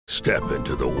Step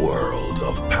into the world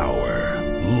of power,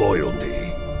 loyalty,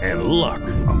 and luck.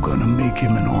 I'm gonna make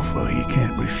him an offer he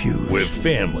can't refuse. With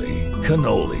family,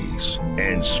 cannolis,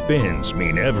 and spins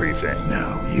mean everything.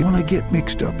 Now, you wanna get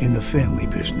mixed up in the family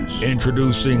business.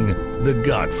 Introducing The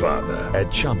Godfather at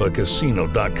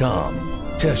ChumbaCasino.com.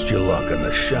 Test your luck in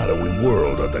the shadowy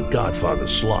world of The Godfather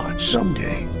slot.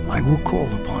 Someday, I will call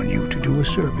upon you to do a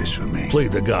service for me. Play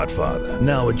The Godfather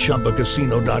now at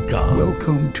ChumbaCasino.com.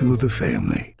 Welcome to the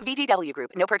family. VGW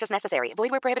Group. No purchase necessary. Void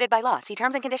where prohibited by law. See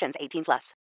terms and conditions.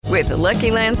 18+. With the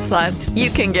Lucky Land Slots, you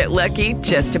can get lucky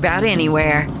just about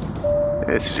anywhere.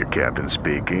 This is your captain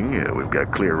speaking. We've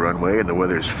got clear runway and the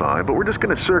weather's fine, but we're just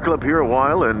going to circle up here a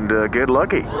while and get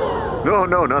lucky.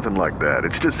 No, nothing like that.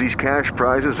 It's just these cash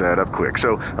prizes add up quick.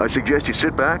 So I suggest you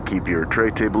sit back, keep your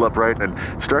tray table upright, and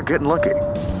start getting lucky.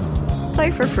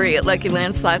 Play for free at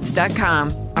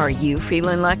LuckyLandSlots.com. Are you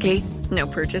feeling lucky? No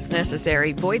purchase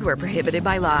necessary. Void where prohibited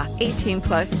by law.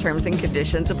 18+ terms and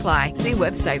conditions apply. See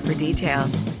website for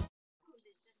details.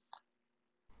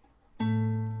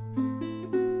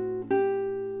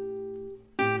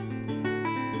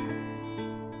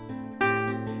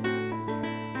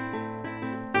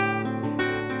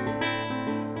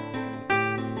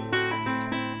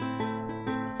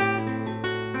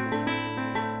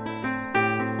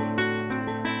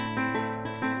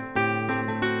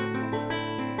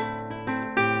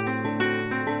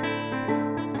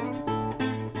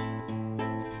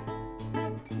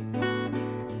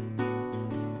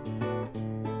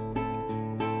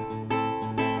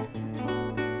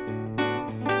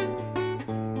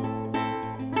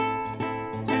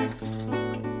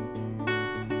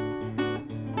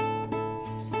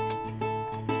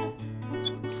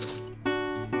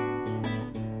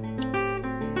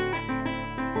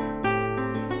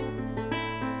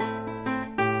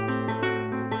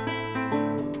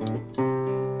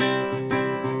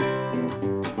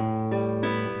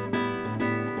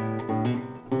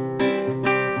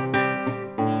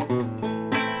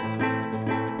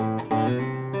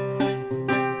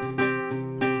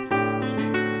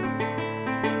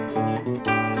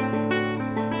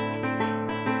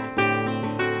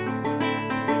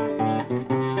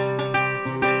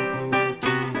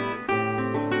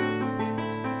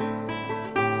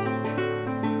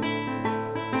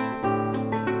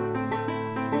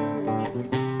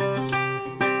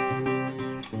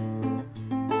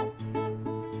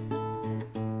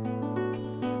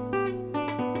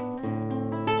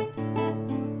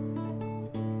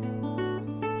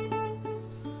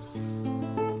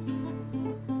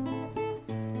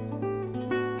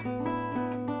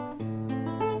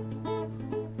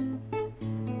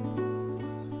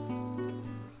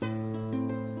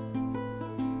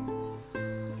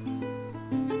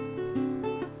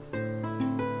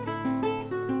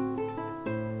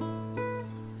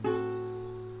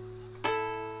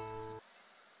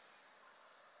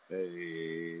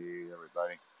 Hey,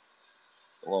 everybody.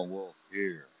 Lone Wolf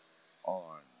here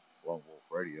on Lone Wolf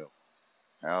Radio.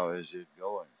 How is it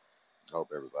going? I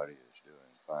hope everybody is doing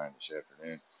fine this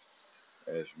afternoon.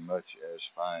 As much as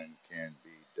fine can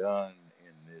be done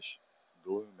in this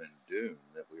gloom and doom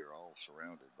that we are all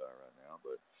surrounded by right now.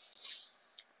 But,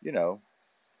 you know,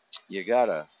 you got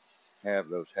to have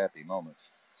those happy moments.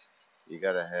 You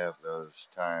got to have those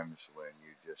times when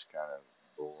you just kind of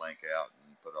blank out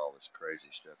and put all this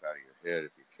crazy stuff out of your head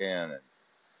if you can, and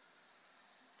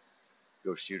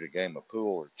go shoot a game of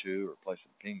pool or two, or play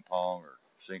some ping pong, or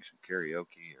sing some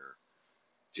karaoke, or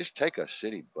just take a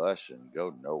city bus and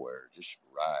go nowhere. Just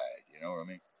ride, you know what I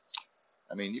mean?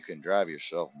 I mean, you can drive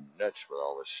yourself nuts with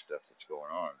all this stuff that's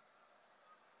going on.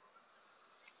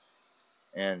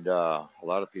 And a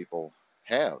lot of people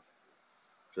have,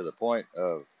 to the point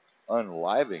of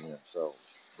unliving themselves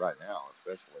right now,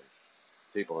 especially.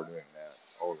 People are doing that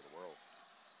all over the world.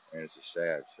 And it's a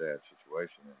sad, sad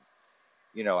situation. And,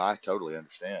 you know, I totally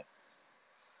understand.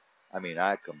 I mean,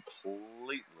 I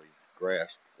completely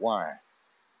grasp why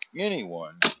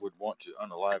anyone would want to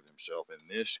unalive themselves in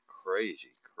this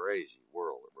crazy, crazy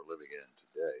world that we're living in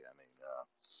today. I mean,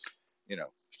 you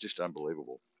know, it's just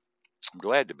unbelievable. I'm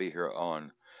glad to be here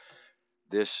on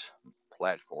this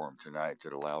platform tonight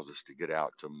that allows us to get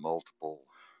out to multiple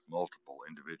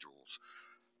individuals.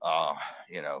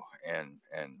 You know, and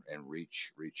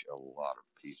reach a lot of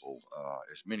people,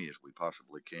 as many as we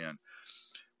possibly can,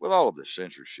 with all of the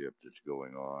censorship that's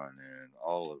going on and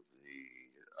all of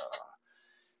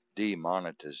the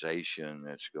demonetization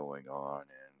that's going on,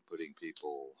 and putting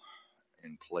people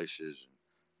in places and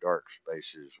dark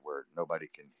spaces where nobody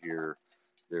can hear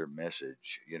their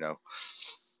message. You know,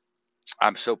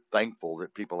 I'm so thankful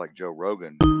that people like Joe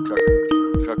Rogan,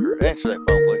 Tucker, answer that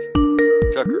phone, please.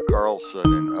 Tucker Carlson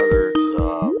and others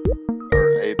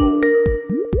are able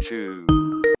to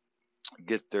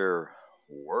get their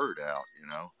word out,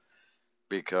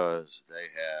 because they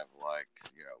have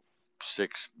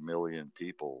 6 million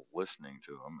people listening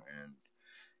to them. And,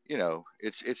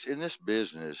 it's in this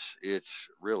business, it's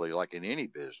really like in any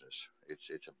business,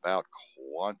 it's about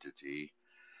quantity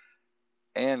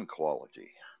and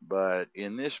quality. But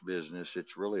in this business,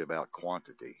 it's really about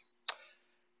quantity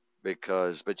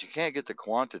but you can't get the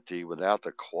quantity without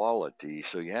the quality.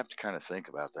 So you have to kind of think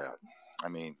about that. I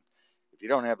mean, if you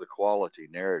don't have the quality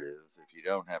narrative, if you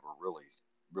don't have a really,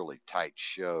 really tight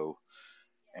show,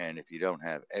 and if you don't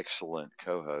have excellent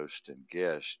co-hosts and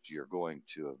guests, you're going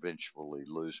to eventually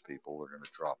lose people. They're going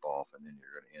to drop off, and then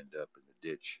you're going to end up in the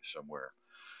ditch somewhere.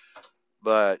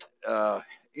 But,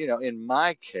 in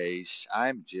my case,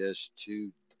 I'm just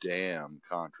too damn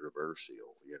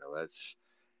controversial. That's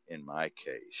in my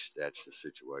case, that's the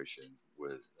situation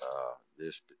with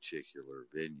this particular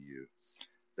venue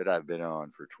that I've been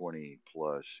on for 20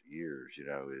 plus years,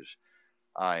 is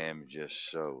I am just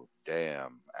so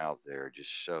damn out there,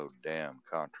 just so damn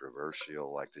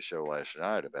controversial, like the show last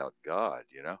night about God,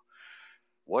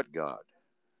 What God?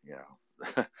 You know,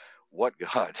 what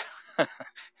God?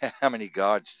 How many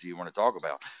gods do you want to talk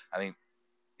about? I mean,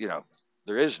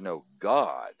 there is no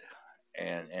God,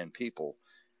 and people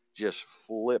just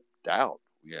flipped out.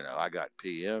 I got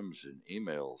PMs and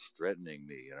emails threatening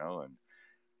me,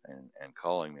 and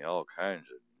calling me all kinds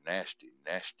of nasty,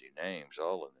 nasty names,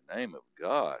 all in the name of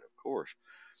God, of course.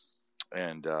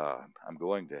 And I'm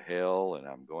going to hell, and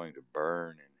I'm going to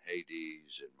burn in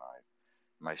Hades, and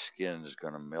my skin is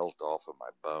going to melt off of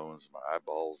my bones, my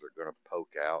eyeballs are going to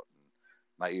poke out, and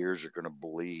my ears are going to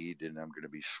bleed, and I'm going to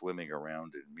be swimming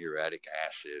around in muriatic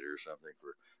acid or something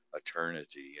for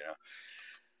eternity.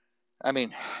 I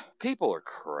mean, people are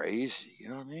crazy. You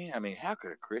know what I mean? I mean, how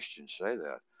could a Christian say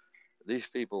that? These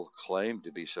people claim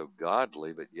to be so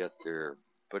godly, but yet they're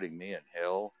putting me in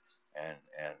hell, and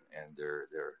they're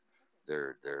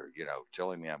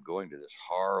telling me I'm going to this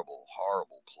horrible,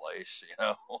 horrible place,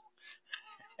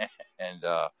 and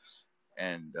I'm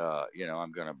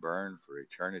going to burn for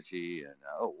eternity, and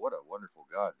oh, what a wonderful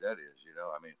God that is,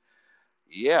 I mean,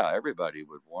 yeah, everybody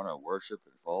would want to worship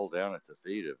and fall down at the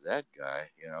feet of that guy,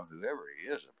 whoever he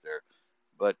is up there.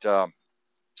 But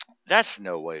that's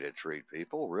no way to treat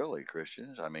people, really,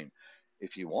 Christians. I mean,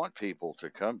 if you want people to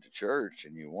come to church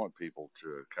and you want people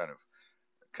to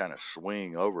kind of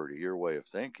swing over to your way of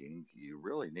thinking, you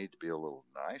really need to be a little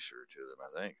nicer to them,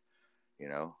 I think.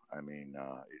 I mean,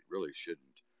 it really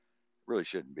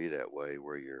shouldn't be that way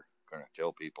where you're going to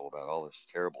tell people about all this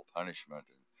terrible punishment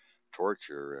and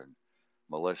torture and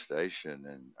molestation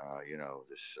and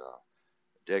this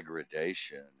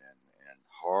degradation and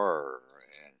horror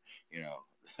and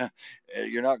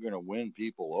you're not going to win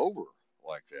people over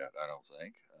like that, I don't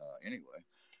think, anyway.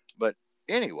 But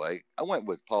anyway, I went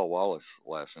with Paul Wallace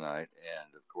last night,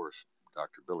 and of course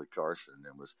Dr. Billy Carson,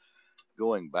 and was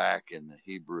going back in the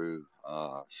Hebrew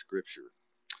scripture,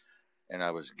 and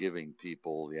I was giving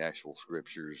people the actual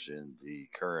scriptures in the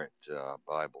current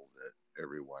Bible that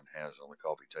everyone has on the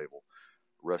coffee table,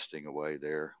 rusting away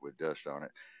there with dust on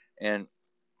it. And,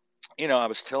 I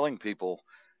was telling people,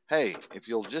 hey, if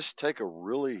you'll just take a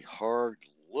really hard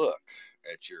look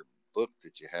at your book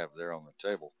that you have there on the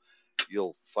table,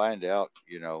 you'll find out,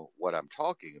 what I'm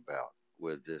talking about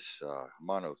with this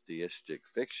monotheistic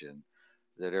fiction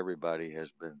that everybody has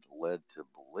been led to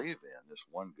believe in, this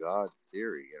one God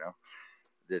theory,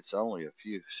 that's only a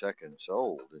few seconds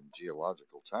old in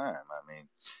geological time. I mean,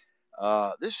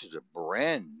 this is a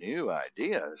brand new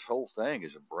idea. This whole thing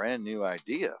is a brand new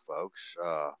idea, folks.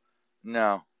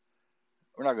 No,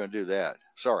 we're not going to do that.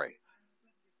 Sorry.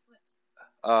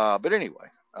 But anyway,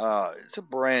 it's a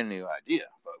brand new idea,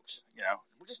 folks.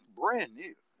 We're just brand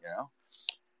new.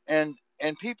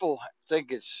 And people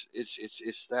think it's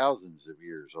thousands of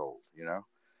years old.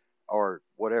 Or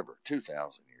whatever, 2,000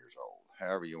 years old,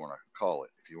 however you want to call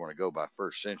it. If you want to go by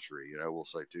first century, we'll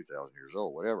say 2,000 years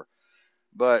old, whatever.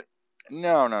 But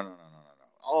no, no, no, no, no, no, no.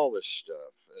 All this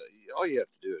stuff, all you have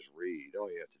to do is read.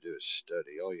 All you have to do is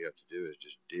study. All you have to do is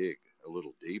just dig a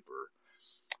little deeper.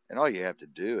 And all you have to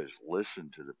do is listen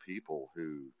to the people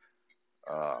who,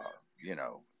 uh, you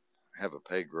know, have a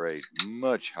pay grade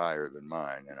much higher than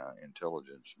mine and an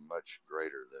intelligence much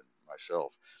greater than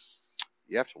myself.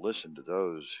 You have to listen to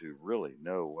those who really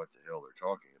know what the hell they're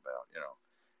talking about,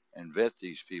 and vet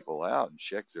these people out and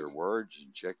check their words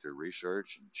and check their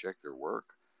research and check their work.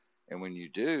 And when you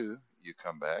do, you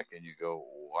come back and you go,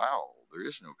 wow, there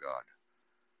is no God.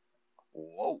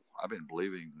 whoa, I've been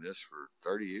believing this for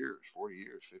 30 years, 40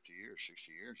 years, 50 years,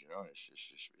 60 years, and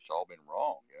it's all been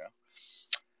wrong.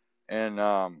 And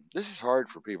this is hard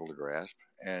for people to grasp,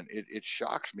 and it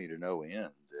shocks me to no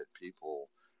end that people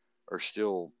are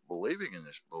still believing in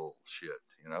this bullshit.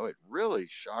 It really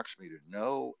shocks me to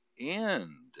no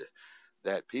end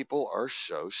that people are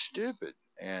so stupid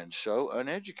and so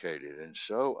uneducated and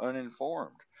so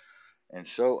uninformed and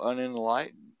so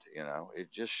unenlightened.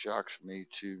 It just shocks me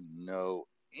to no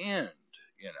end.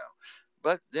 you know.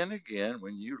 But then again,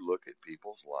 when you look at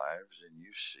people's lives and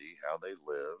you see how they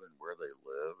live and where they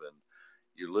live, and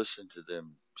you listen to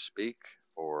them speak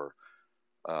for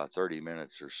 30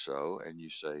 minutes or so, and you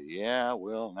say, yeah,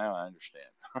 well, now I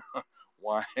understand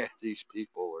why these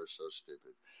people are so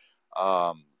stupid.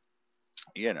 Um,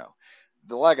 you know,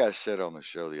 like I said on the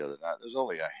show the other night, there's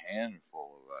only a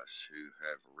handful of us who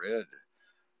have read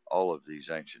all of these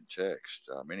ancient texts,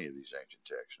 many of these ancient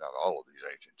texts, not all of these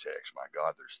ancient texts. My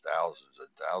God, there's thousands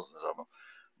and thousands of them,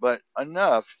 but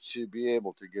enough to be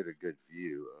able to get a good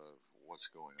view of what's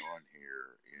going on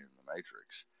here in the Matrix.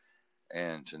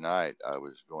 And tonight I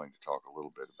was going to talk a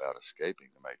little bit about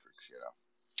escaping the Matrix.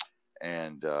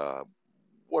 And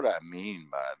what I mean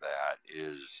by that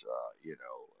is,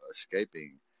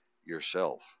 escaping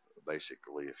yourself.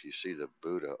 Basically, if you see the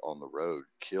Buddha on the road,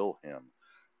 kill him,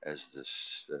 as the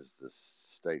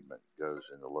statement goes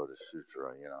in the Lotus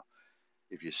Sutra.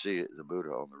 If you see the Buddha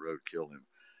on the road, kill him.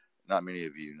 Not many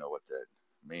of you know what that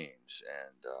means,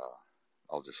 and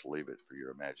I'll just leave it for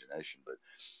your imagination. But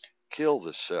kill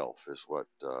the self is what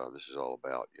this is all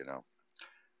about.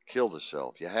 Kill the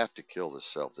self. You have to kill the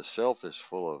self. The self is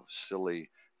full of silly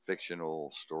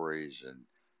fictional stories and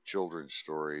children's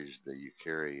stories that you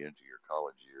carry into your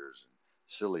college years, and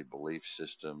silly belief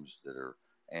systems that are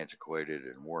antiquated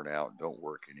and worn out and don't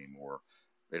work anymore.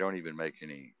 They don't even make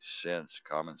any sense,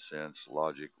 common sense,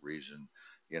 logic, reason.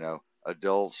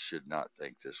 Adults should not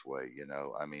think this way.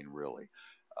 I mean, really.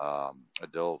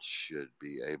 Adults should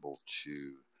be able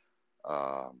to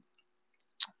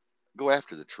go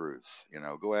after the truth.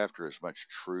 Go after as much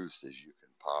truth as you can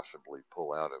possibly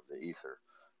pull out of the ether.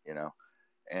 You know,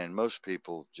 and most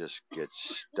people just get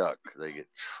stuck. They get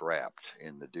trapped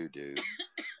in the doo doo,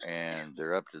 and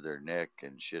they're up to their neck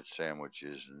in shit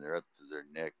sandwiches, and they're up to their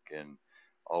neck in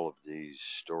all of these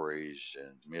stories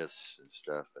and myths and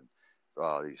stuff, and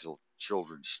these little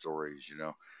children's stories.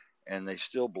 And they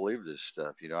still believe this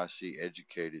stuff. I see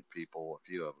educated people, a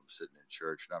few of them sitting in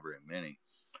church, not very many.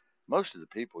 Most of the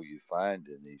people you find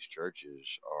in these churches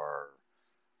are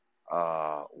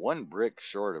one brick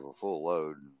short of a full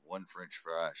load and one French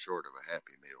fry short of a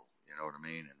Happy Meal. You know what I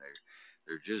mean? And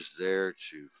they're just there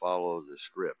to follow the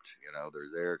script.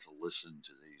 They're there to listen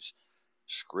to these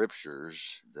scriptures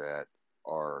that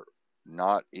are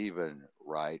not even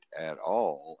right at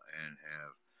all and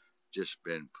have just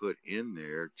been put in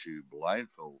there to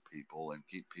blindfold people and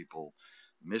keep people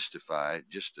mystified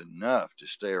just enough to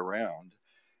stay around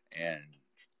and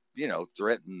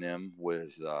threaten them with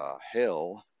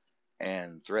hell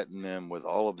and threaten them with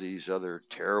all of these other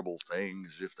terrible things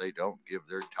if they don't give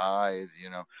their tithe.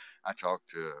 I talked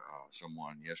to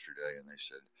someone yesterday, and they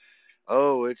said,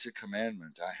 "Oh, it's a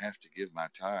commandment. I have to give my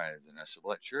tithe." And I said,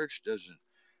 "Well, that church doesn't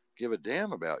give a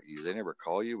damn about you. They never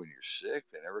call you when you're sick.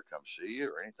 They never come see you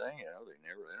or anything. They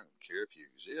don't care if you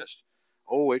exist."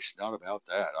 "Oh, it's not about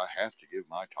that. I have to give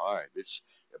my tithe. It's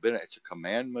a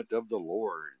commandment of the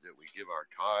Lord that we give our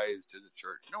tithe to the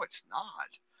church." No, it's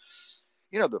not.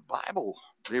 The Bible,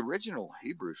 the original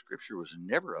Hebrew scripture, was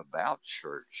never about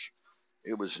church.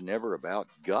 It was never about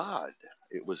God.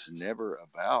 It was never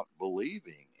about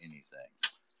believing anything.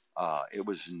 It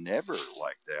was never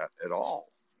like that at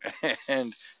all.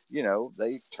 And,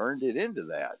 they turned it into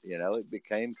that. It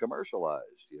became commercialized.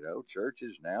 Church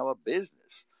is now a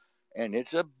business. And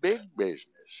it's a big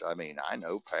business. I mean, I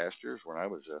know pastors when I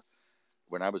was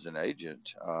an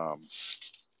agent.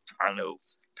 I know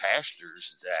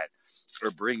pastors that are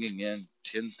bringing in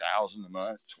 10,000 a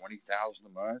month, 20,000 a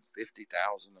month,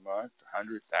 50,000 a month,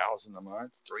 100,000 a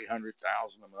month,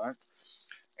 300,000 a month,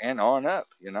 and on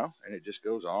up. And it just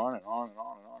goes on and on and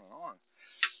on and on and on.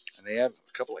 And they have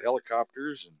a couple of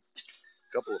helicopters and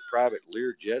a couple of private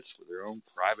Lear jets with their own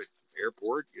private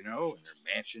airport, and their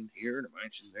mansion here and a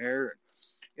mansion there.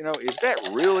 And, is that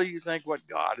really, you think, what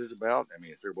God is about? I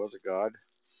mean, if there was a God,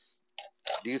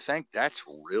 do you think that's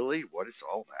really what it's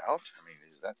all about? I mean,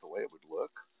 is that the way it would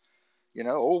look?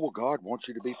 Oh, well, God wants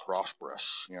you to be prosperous.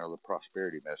 The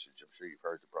prosperity message. I'm sure you've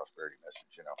heard the prosperity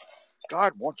message.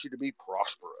 God wants you to be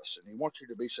prosperous, and He wants you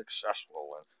to be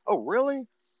successful. And oh, really?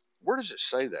 Where does it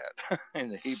say that in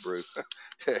the Hebrew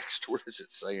text? Where does it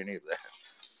say any of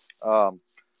that?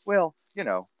 Well,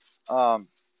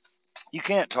 you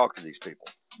can't talk to these people.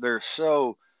 They're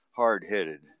so hard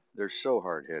headed. They're so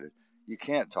hard headed. You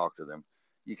can't talk to them.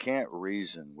 You can't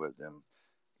reason with them.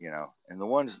 And the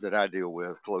ones that I deal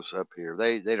with close up here,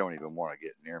 they don't even want to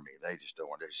get near me. They just don't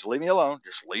want to. Just leave me alone.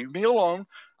 Just leave me alone.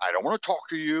 I don't want to talk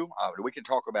to you. We can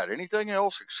talk about anything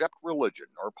else except religion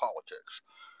or politics.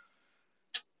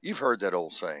 You've heard that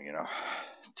old saying,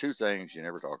 two things you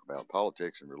never talk about: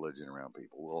 politics and religion around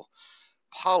people. Well,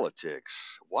 politics.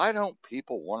 Why don't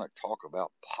people want to talk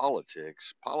about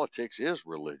politics? Politics is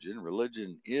religion.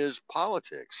 Religion is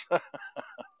politics.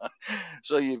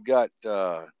 So you've got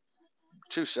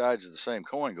two sides of the same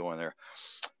coin going there.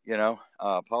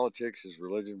 Politics is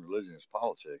religion. Religion is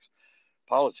politics.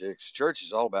 Politics. Church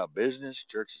is all about business.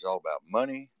 Church is all about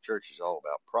money. Church is all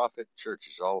about profit. Church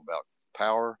is all about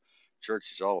power. Church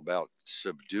is all about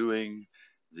subduing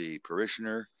the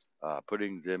parishioner,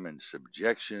 putting them in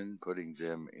subjection, putting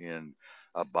them in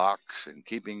a box and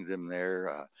keeping them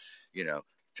there,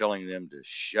 telling them to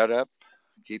shut up,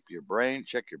 check your brain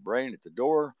at the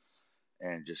door,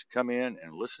 and just come in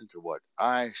and listen to what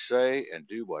I say and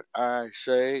do what I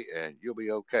say, and you'll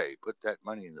be okay. Put that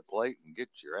money in the plate and get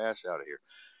your ass out of here.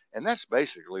 And that's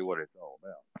basically what it's all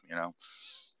about.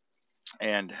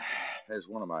 And as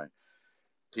one of my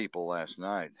people last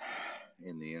night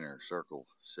in the inner circle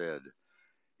said,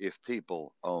 if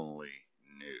people only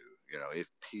knew, if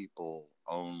people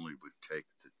only would take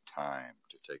the time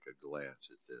to take a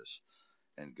glance at this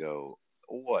and go,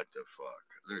 what the fuck?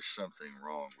 There's something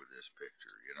wrong with this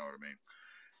picture. You know what I mean?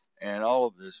 And all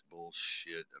of this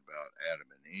bullshit about Adam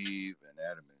and Eve and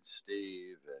Adam and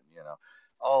Steve and,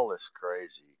 all this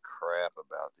crazy crap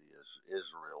about the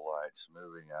Israelites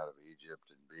moving out of Egypt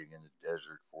and being in the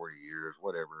desert 40 years,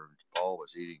 whatever. Paul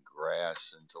was eating grass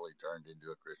until he turned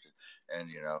into a Christian. And,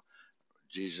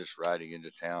 Jesus riding into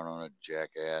town on a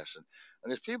jackass. And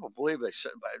there's people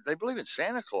they believe in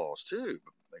Santa Claus too,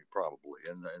 probably,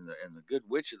 and the Good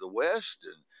Witch of the West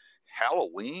and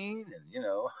Halloween and,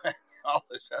 all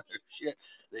this other shit.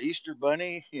 The Easter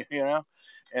Bunny,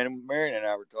 And Marion and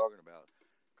I were talking about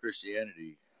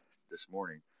Christianity this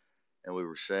morning, and we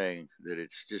were saying that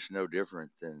it's just no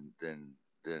different than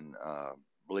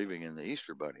believing in the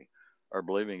Easter Bunny or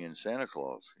believing in Santa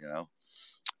Claus.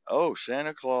 Oh,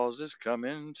 Santa Claus is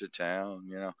coming to town.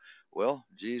 Well,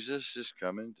 Jesus is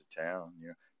coming to town.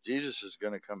 Jesus is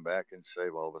going to come back and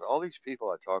save all of us. All these people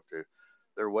I talk to,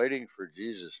 they're waiting for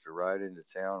Jesus to ride into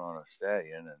town on a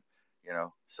stallion and,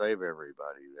 save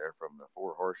everybody there from the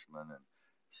four horsemen and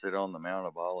sit on the Mount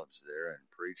of Olives there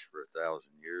and preach for 1,000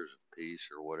 years of peace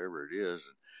or whatever it is.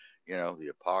 And,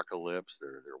 the apocalypse,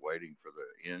 they're waiting for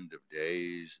the end of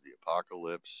days, the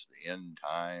apocalypse, the end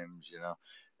times,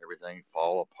 everything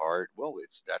fall apart. Well,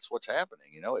 that's what's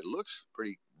happening. It looks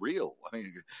pretty real. I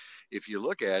mean, if you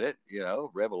look at it,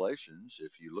 Revelations,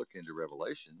 if you look into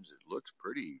Revelations, it looks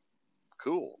pretty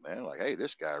cool, man. Like, hey,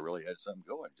 this guy really had something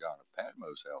going. John of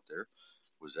Patmos out there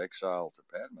was exiled to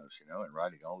Patmos, and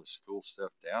writing all this cool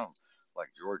stuff down,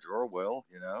 like George Orwell,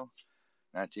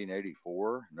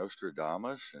 1984,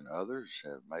 Nostradamus, and others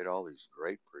have made all these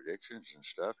great predictions and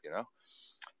stuff,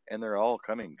 and they're all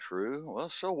coming true.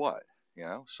 Well, so what?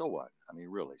 So what? I mean,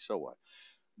 really, so what?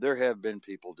 There have been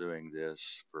people doing this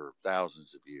for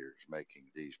thousands of years, making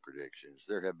these predictions.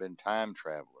 There have been time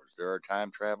travelers. There are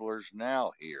time travelers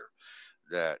now here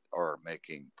that are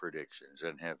making predictions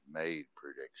and have made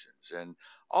predictions. And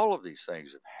all of these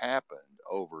things have happened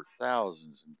over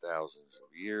thousands and thousands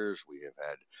of years. We have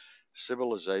had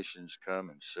civilizations come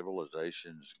and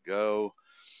civilizations go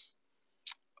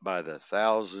by the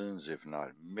thousands, if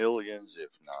not millions,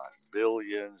 if not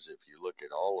billions. If you look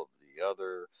at all of the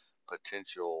other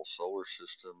potential solar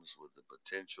systems with the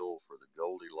potential for the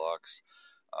Goldilocks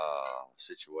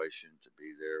situation to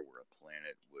be there, where a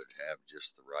planet would have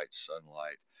just the right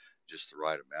sunlight, just the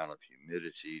right amount of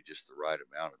humidity, just the right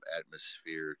amount of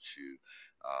atmosphere to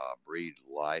breed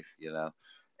life.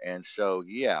 And so,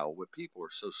 yeah, when people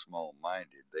are so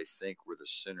small-minded, they think we're the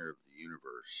center of the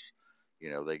universe.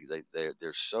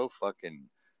 They're so fucking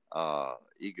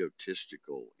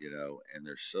egotistical, and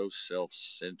they're so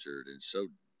self-centered and so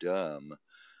dumb.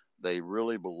 They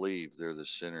really believe they're the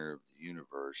center of the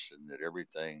universe and that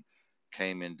everything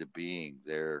came into being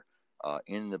there.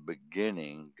 In the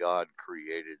beginning, God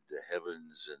created the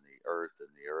heavens and the earth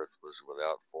was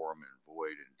without form and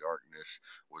void, and darkness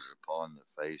was upon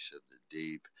the face of the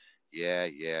deep.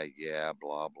 Yeah,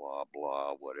 blah, blah,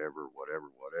 blah,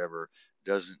 whatever.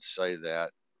 Doesn't say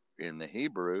that in the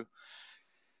Hebrew.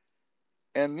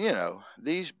 And,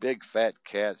 these big fat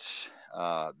cats,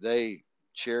 they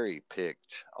cherry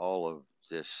picked all of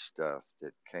this stuff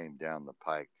that came down the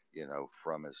pike,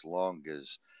 from as long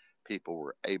as people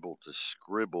were able to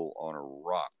scribble on a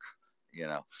rock, you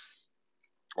know,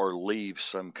 or leave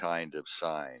some kind of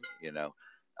sign,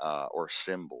 or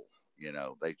symbol.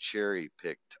 They cherry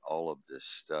picked all of this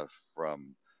stuff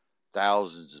from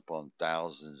thousands upon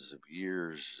thousands of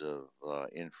years of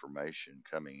information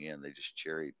coming in. They just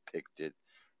cherry picked it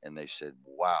and they said,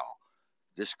 wow,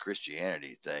 this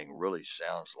Christianity thing really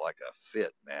sounds like a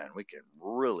fit, man. We can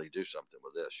really do something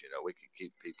with this. We can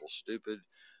keep people stupid.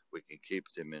 We can keep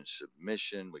them in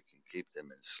submission. We can keep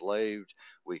them enslaved.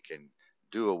 We can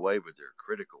do away with their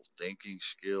critical thinking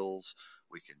skills.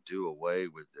 We can do away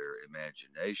with their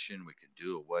imagination. We can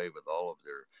do away with all of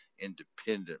their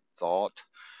independent thought,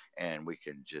 and we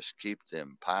can just keep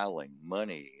them piling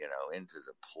money, into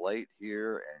the plate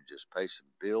here and just pay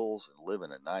some bills and live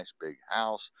in a nice big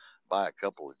house, buy a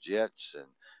couple of jets and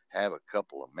have a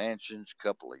couple of mansions,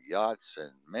 couple of yachts,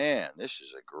 and man, this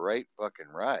is a great fucking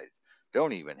ride.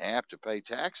 Don't even have to pay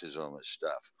taxes on this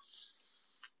stuff.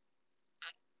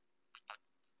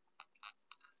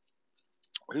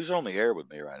 Who's on the air with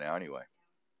me right now anyway?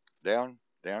 Down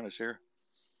is here?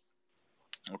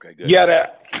 Okay, good. Yeah,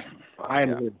 I am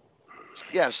Yeah. good.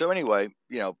 Yeah, so anyway,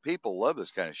 people love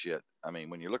this kind of shit. I mean,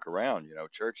 when you look around,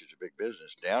 church is a big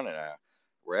business. Down and I,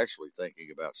 we're actually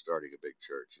thinking about starting a big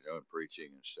church, and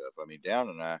preaching and stuff. I mean, Down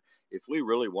and I, if we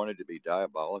really wanted to be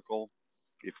diabolical,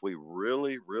 if we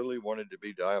really, really wanted to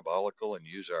be diabolical and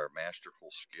use our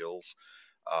masterful skills,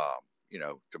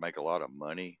 to make a lot of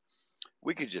money,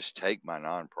 we could just take my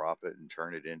nonprofit and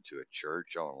turn it into a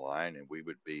church online, and we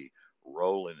would be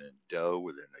rolling in dough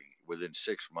within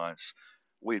 6 months.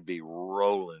 We'd be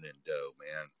rolling in dough,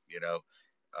 man.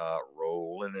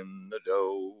 Rolling in the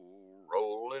dough,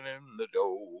 rolling in the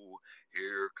dough.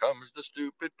 Here comes the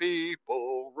stupid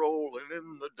people rolling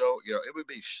in the dough. It would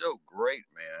be so great,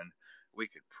 man. We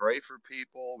could pray for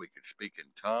people. We could speak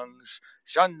in tongues.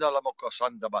 Shandalamoko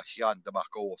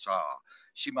sandabasyandabakosa.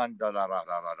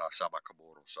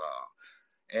 Shimandalarasabakamorosa.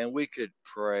 And we could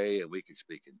pray and we could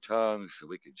speak in tongues and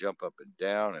we could jump up and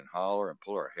down and holler and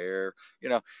pull our hair,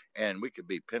 and we could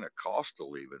be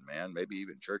Pentecostal even, man, maybe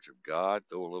even Church of God,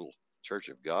 throw a little Church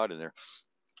of God in there.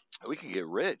 We could get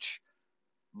rich.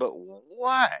 But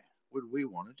why would we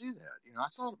want to do that? I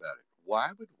thought about it.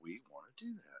 Why would we want to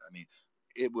do that? I mean,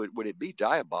 would it be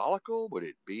diabolical? Would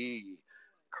it be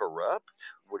corrupt?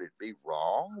 Would it be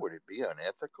wrong? Would it be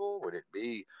unethical? Would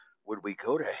we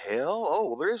go to hell? Oh,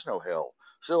 well, there is no hell.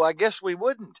 So I guess we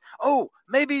wouldn't. Oh,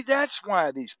 maybe that's why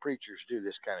these preachers do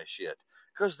this kind of shit.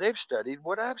 Because they've studied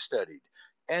what I've studied.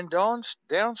 And Down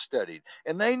studied.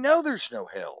 And they know there's no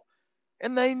hell.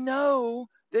 And they know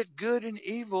that good and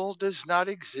evil does not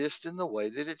exist in the way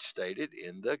that it's stated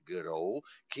in the good old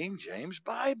King James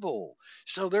Bible.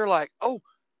 So they're like, oh,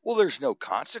 well, there's no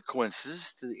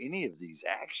consequences to any of these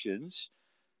actions.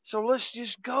 So let's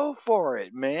just go for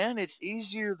it, man. It's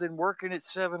easier than working at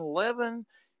 7-Eleven.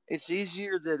 It's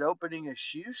easier than opening a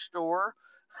shoe store.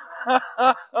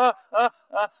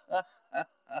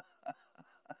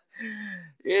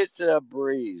 It's a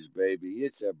breeze, baby.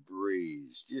 It's a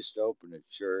breeze. Just open a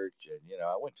church. And,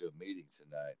 I went to a meeting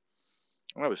tonight.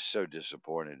 I was so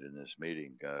disappointed in this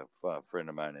meeting. A friend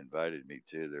of mine invited me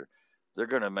to. They're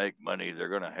going to make money. They're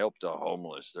going to help the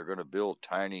homeless. They're going to build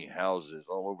tiny houses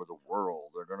all over the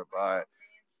world. They're going to buy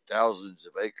thousands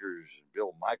of acres and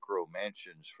build micro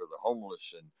mansions for the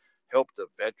homeless and help the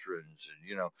veterans.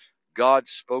 And, God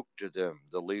spoke to them.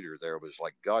 The leader there was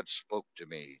like, God spoke to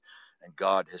me and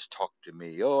God has talked to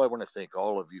me. Oh, I want to thank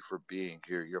all of you for being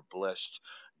here. You're blessed.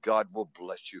 God will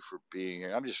bless you for being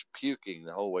here. I'm just puking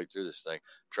the whole way through this thing,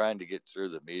 trying to get through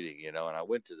the meeting, and I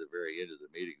went to the very end of the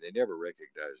meeting. They never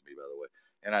recognized me, by the way.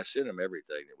 And I sent them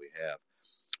everything that we have,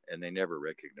 and they never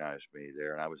recognized me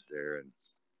there. And I was there, and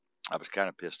I was kind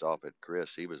of pissed off at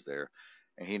Chris. He was there,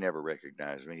 and he never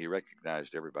recognized me. He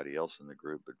recognized everybody else in the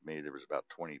group, but me. There was about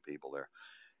 20 people there,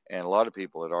 and a lot of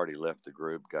people had already left the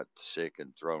group, got sick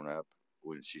and thrown up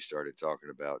when she started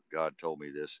talking about God told me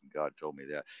this and God told me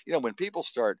that. When people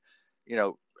start,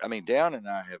 I mean, Down and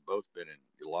I have both been in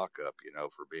lockup,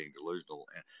 for being delusional.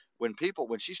 And when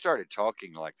she started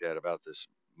talking like that about this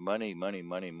money, money,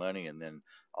 money, money, and then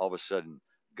all of a sudden,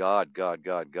 God, God,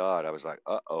 God, God, I was like,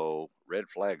 uh-oh, red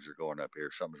flags are going up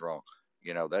here. Something's wrong.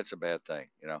 That's a bad thing.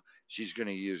 She's going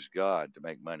to use God to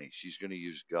make money. She's going to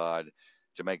use God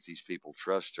to make these people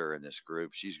trust her in this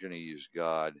group. She's going to use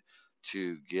God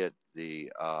to get the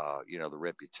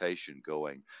reputation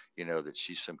going, that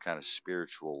she's some kind of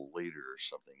spiritual leader or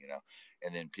something,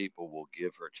 and then people will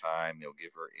give her time, they'll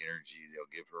give her energy, they'll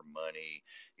give her money,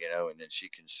 and then she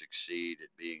can succeed at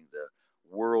being the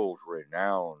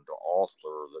world-renowned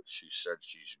author that she said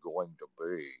she's going to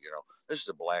be. This is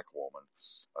a black woman,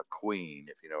 a queen,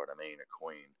 if you know what I mean, a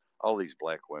queen. All these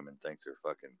black women think they're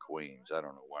fucking queens. I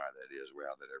don't know why that is,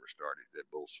 how that ever started, that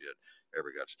bullshit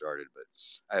ever got started. But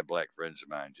I have black friends of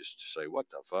mine just to say, what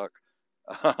the fuck?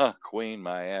 Queen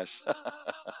my ass.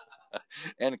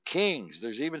 And kings.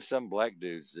 There's even some black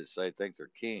dudes that think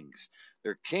they're kings.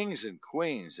 They're kings and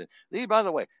queens. And they, by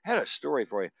the way, I had a story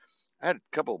for you. I had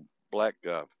a couple black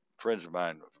friends of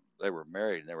mine. They were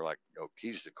married, and they were like, "Oh,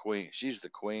 he's the queen. She's the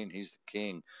queen. He's the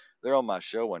king." They're on my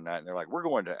show one night, and they're like, "We're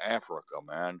going to Africa,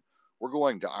 man. We're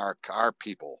going to our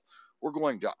people. We're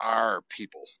going to our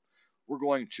people. We're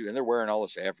going to," and they're wearing all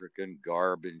this African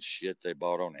garb and shit they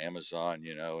bought on Amazon,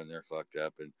 and they're fucked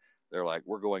up, and they're like,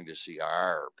 "We're going to see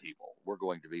our people. We're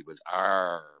going to be with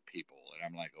our people." And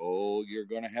I'm like, "Oh, you're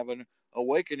going to have an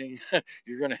awakening.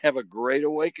 You're going to have a great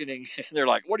awakening." And they're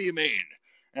like, "What do you mean?"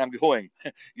 And I'm going,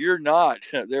 "You're not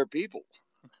their people.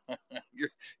 you're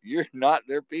you're not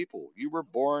their people. You were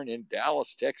born in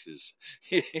Dallas, Texas,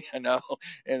 and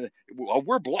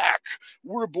we're black.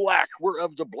 We're black. We're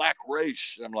of the black race."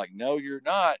 And I'm like, "No, you're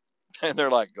not." And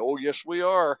they're like, "Oh, yes, we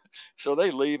are." So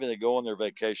they leave and they go on their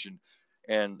vacation,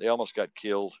 and they almost got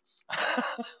killed.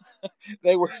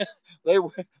 they were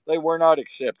they were not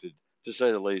accepted, to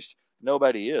say the least.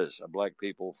 Nobody is. Black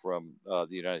people from the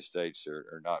United States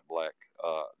are not black,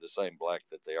 the same black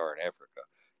that they are in Africa.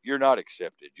 You're not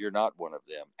accepted. You're not one of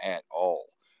them at all.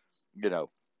 You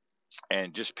know,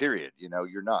 and just period.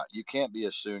 You're not. You can't be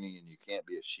a Sunni and you can't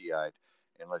be a Shiite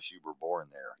unless you were born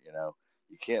there.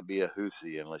 You can't be a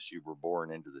Houthi unless you were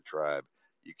born into the tribe.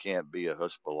 You can't be a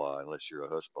Hezbollah unless you're a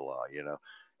Hezbollah.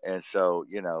 And so,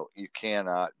 you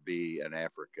cannot be an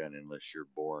African unless you're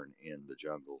born in the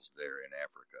jungles there in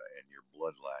Africa and your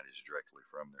bloodline is directly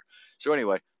from there. So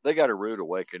anyway, they got a rude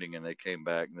awakening and they came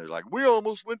back and they're like, "We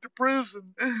almost went to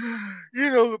prison.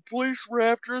 The police were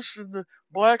after us and the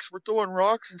blacks were throwing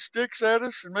rocks and sticks at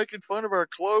us and making fun of our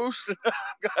clothes." I'm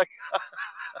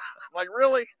like,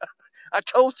 "Really? I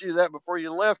told you that before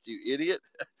you left, you idiot."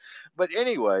 But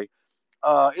anyway,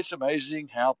 it's amazing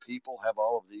how people have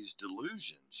all of these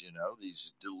delusions,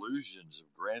 these delusions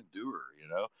of grandeur,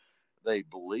 They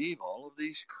believe all of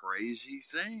these crazy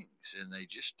things and they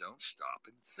just don't stop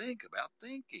and think about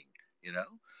thinking, you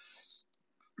know?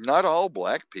 Not all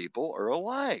black people are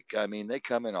alike. I mean, they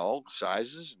come in all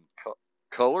sizes and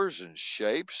colors and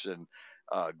shapes and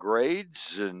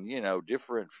grades and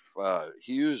different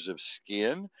hues of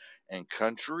skin and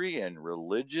country and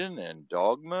religion and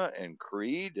dogma and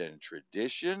creed and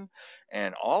tradition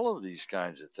and all of these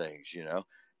kinds of things,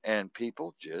 and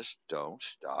people just don't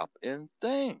stop and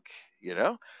think, you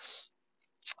know.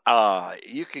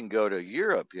 You can go to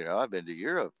Europe. I've been to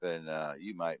Europe, and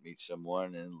you might meet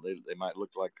someone, and they might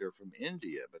look like they're from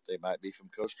India, but they might be from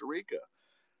Costa Rica.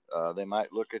 They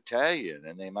might look Italian,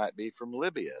 and they might be from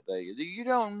Libya. You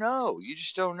don't know. You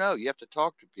just don't know. You have to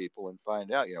talk to people and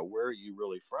find out. Where are you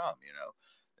really from?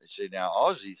 They say now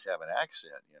Aussies have an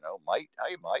accent. Mate,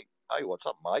 hey mate, hey what's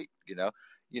up, mate?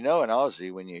 An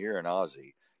Aussie when you hear an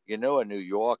Aussie. A New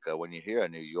Yorker when you hear a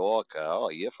New Yorker. Oh,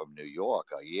 you're from New York.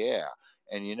 Oh, yeah.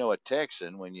 And a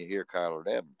Texan when you hear Kiler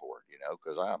Davenport.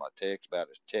 Because I'm a Tex about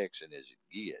as Texan as it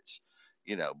gets.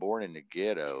 Born in the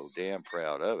ghetto, damn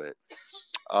proud of it.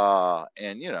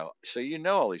 And so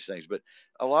all these things, but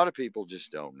a lot of people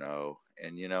just don't know.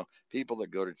 And people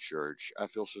that go to church, I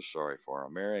feel so sorry for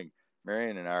them.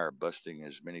 Marion and I are busting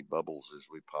as many bubbles as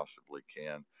we possibly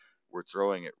can. We're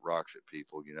throwing at rocks at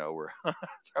people.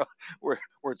 We're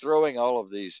we're throwing all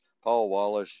of these Paul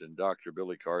Wallace and Dr.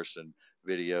 Billy Carson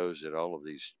videos at all of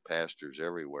these pastors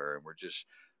everywhere, and we're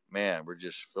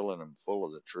just filling them full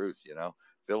of the truth.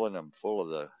 Filling them full of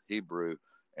the Hebrew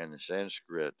and the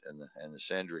Sanskrit and the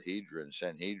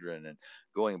Sanhedrin, and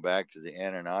going back to the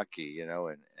Anunnaki, and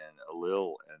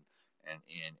Elil and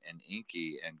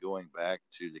Enki, and going back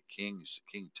to the King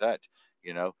Tut,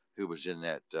 who was in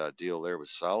that deal there with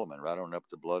Solomon, right on up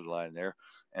the bloodline there,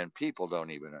 and people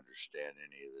don't even understand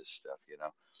any of this stuff.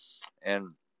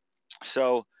 And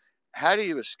so, how do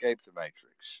you escape the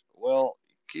matrix? Well,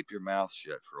 keep your mouth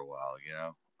shut for a while. I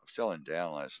was telling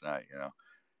Dan last night.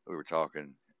 We were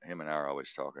talking. Him and I are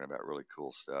always talking about really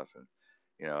cool stuff, and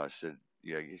I said,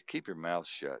 you keep your mouth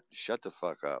shut. Shut the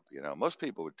fuck up. Most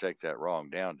people would take that wrong.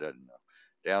 Down doesn't know.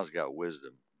 Down's got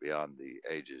wisdom beyond the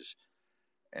ages,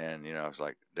 and I was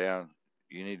like, Down,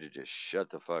 you need to just shut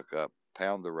the fuck up.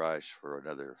 Pound the rice for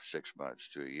another 6 months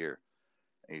to a year.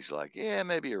 And he's like, yeah,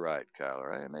 maybe you're right,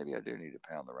 Kyler. Maybe I do need to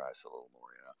pound the rice a little more.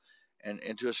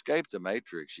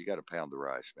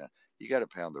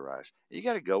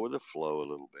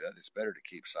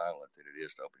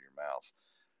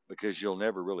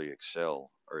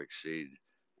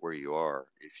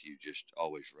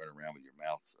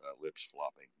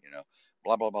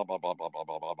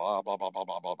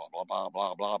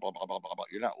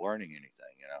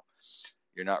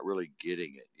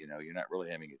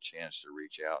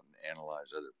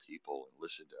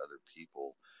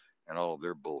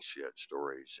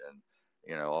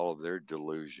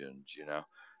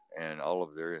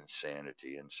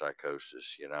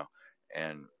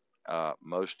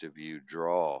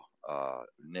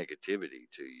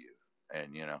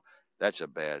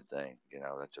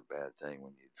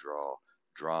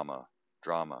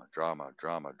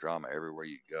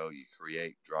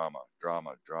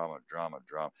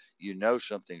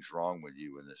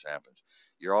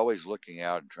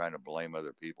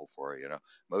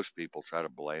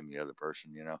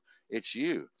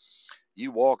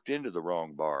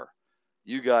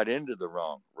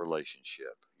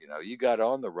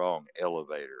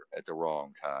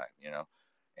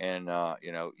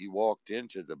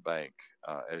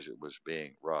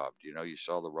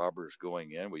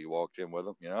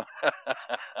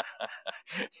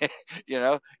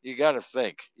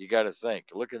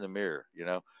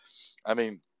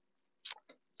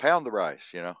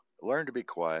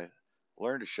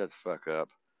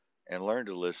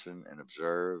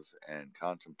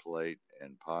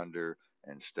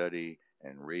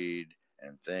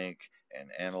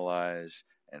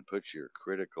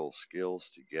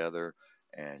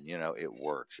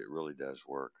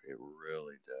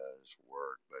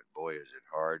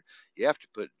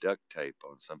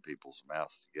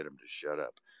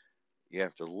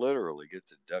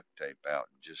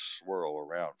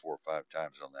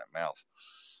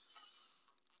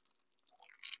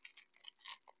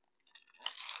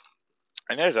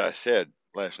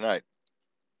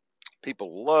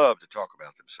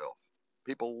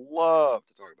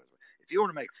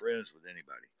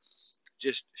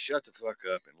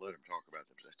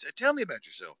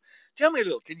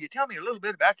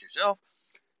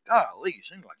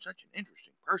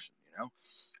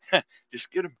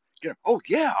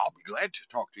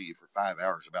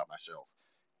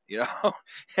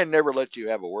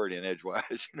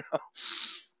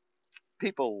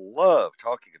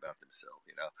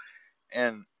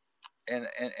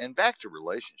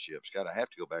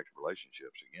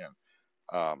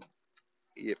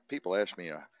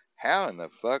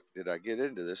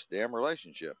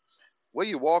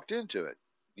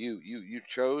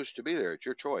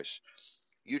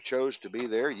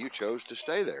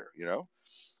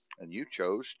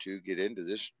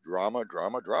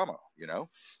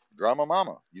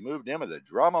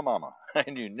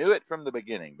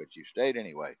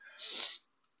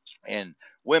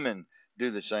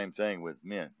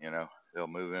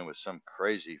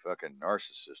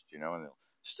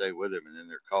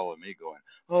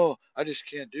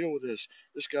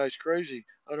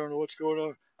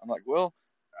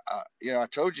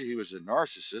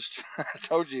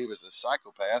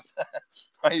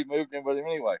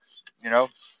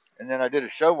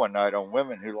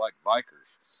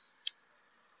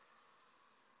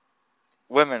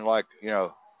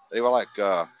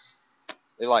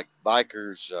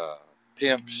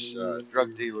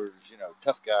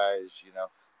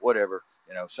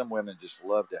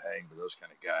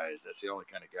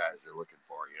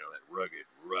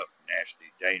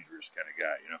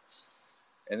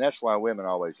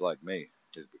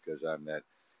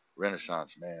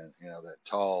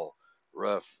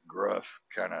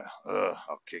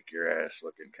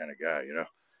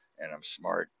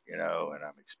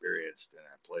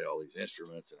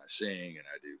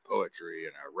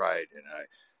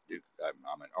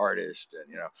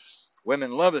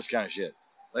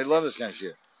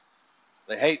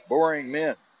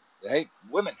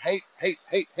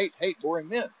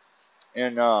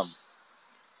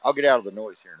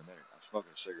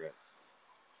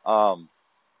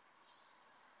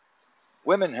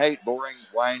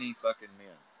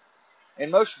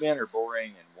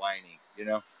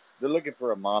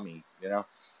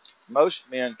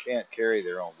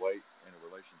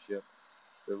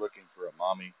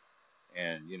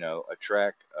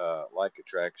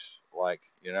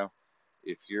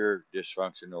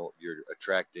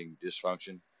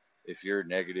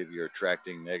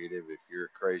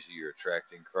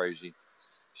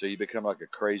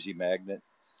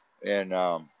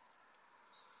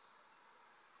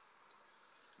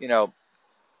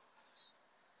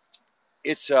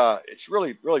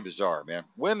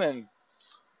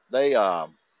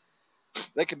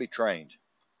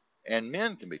 And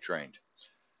men can be trained.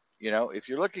 If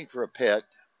you're looking for a pet,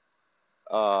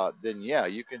 then yeah,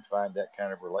 you can find that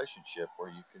kind of relationship where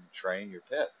you can train your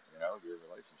pet, your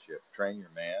relationship, train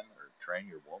your man or train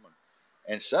your woman.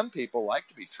 And some people like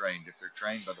to be trained if they're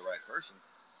trained by the right person.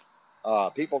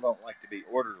 People don't like to be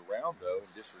ordered around though and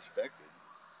disrespected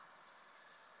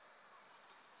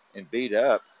and beat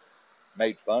up,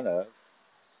 made fun of.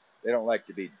 They don't like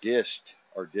to be dissed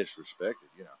or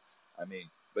disrespected. I mean,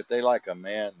 but they like a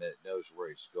man that knows where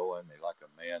he's going. They like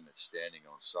a man that's standing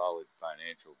on solid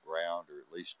financial ground or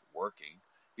at least working.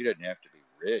 He doesn't have to be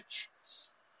rich,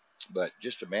 but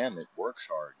just a man that works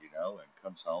hard, and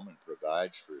comes home and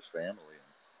provides for his family and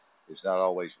is not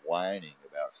always whining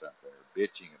about something or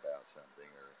bitching about something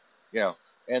or.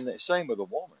 And the same with a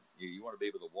woman. You want to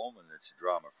be with a woman that's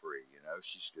drama free.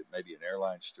 She's maybe an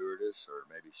airline stewardess or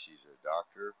maybe she's a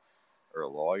doctor or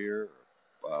a lawyer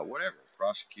or whatever,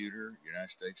 prosecutor,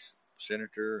 United States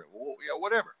senator,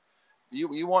 whatever.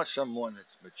 You want someone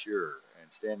that's mature and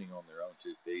standing on their own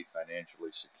 2 feet, financially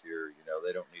secure.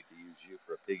 They don't need to use you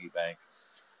for a piggy bank,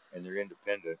 and they're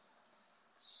independent.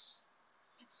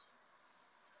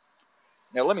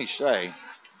 Now,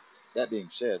 that being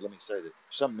said, let me say that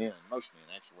some men, most men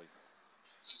actually,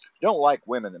 don't like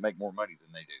women that make more money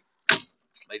than they do.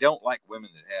 They don't like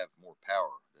women that have more power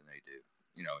than they do,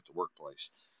 at the workplace.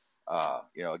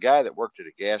 A guy that worked at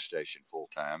a gas station full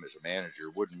time as a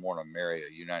manager wouldn't want to marry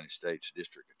a United States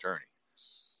district attorney.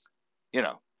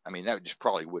 I mean, that just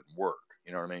probably wouldn't work.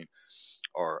 You know what I mean?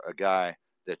 Or a guy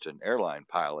that's an airline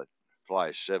pilot,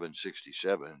 flies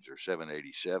 767s or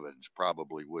 787s,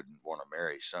 probably wouldn't want to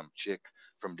marry some chick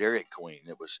from Dairy Queen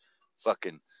that was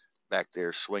fucking back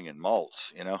there swinging malts.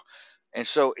 And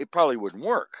so it probably wouldn't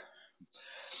work.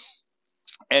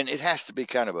 And it has to be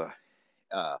kind of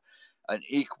an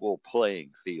equal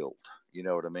playing field. You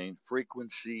know what I mean?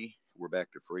 Frequency. We're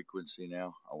back to frequency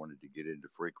now. I wanted to get into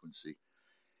frequency.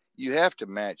 You have to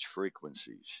match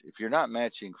frequencies. If you're not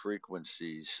matching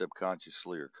frequencies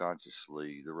subconsciously or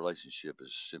consciously, the relationship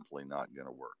is simply not going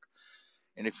to work.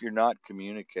 And if you're not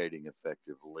communicating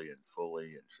effectively and fully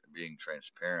and being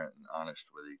transparent and honest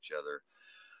with each other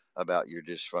about your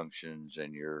dysfunctions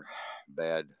and your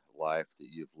bad life that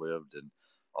you've lived and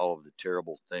all of the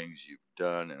terrible things you've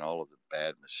done and all of the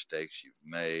bad mistakes you've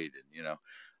made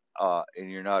and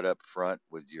you're not upfront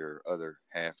with your other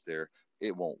half there,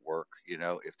 it won't work.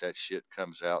 If that shit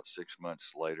comes out 6 months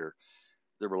later,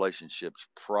 the relationship's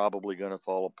probably going to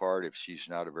fall apart if she's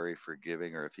not a very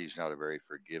forgiving or if he's not a very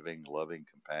forgiving, loving,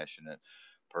 compassionate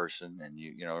person. And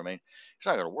you know what I mean? It's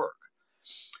not going to work.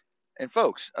 And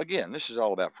folks, again, this is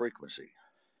all about frequency.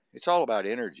 It's all about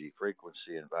energy,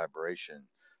 frequency, and vibration.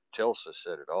 Tesla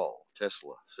said it all.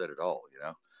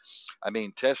 I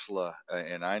mean, Tesla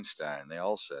and Einstein, they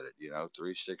all said it,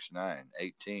 369,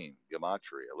 18,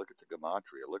 gematria. Look at the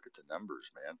gematria. Look at the numbers,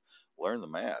 man. Learn the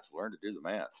math. Learn to do the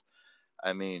math.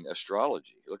 I mean,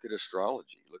 astrology. Look at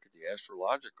astrology. Look at the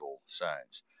astrological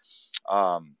signs.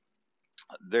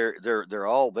 They're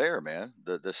all there, man.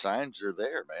 The signs are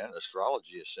there, man.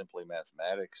 Astrology is simply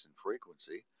mathematics and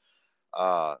frequency.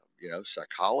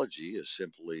 Psychology is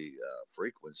simply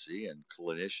frequency, and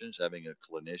clinicians, having a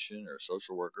clinician or a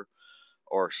social worker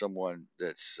or someone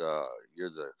that's you're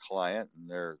the client and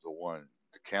they're the one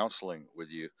counseling with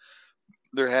you,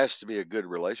 there has to be a good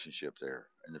relationship there,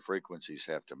 and the frequencies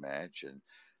have to match, and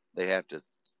they have to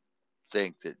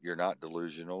think that you're not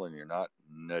delusional and you're not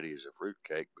nutty as a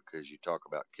fruitcake because you talk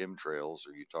about chemtrails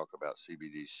or you talk about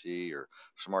CBDC or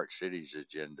smart cities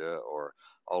agenda or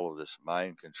all of this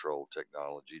mind control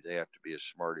technology. They have to be as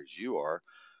smart as you are,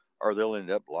 or they'll end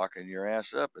up locking your ass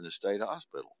up in the state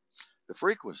hospital. The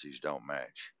frequencies don't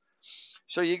match.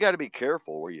 So you got to be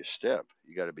careful where you step.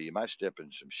 You might step in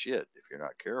some shit if you're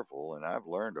not careful. And I've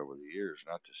learned over the years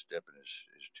not to step in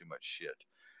too much shit.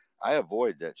 I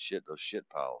avoid that shit, those shit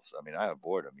piles. I mean, I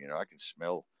avoid them. I can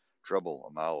smell trouble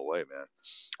a mile away, man.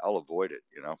 I'll avoid it.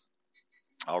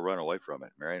 I'll run away from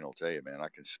it. Marion will tell you, man,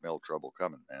 I can smell trouble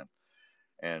coming, man.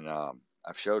 And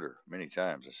I've showed her many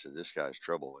times. I said, this guy's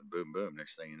trouble. And boom, boom.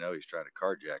 Next thing you know, he's trying to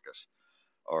carjack us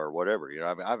or whatever.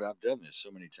 I mean, I've done this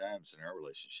so many times in our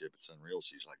relationship. It's unreal.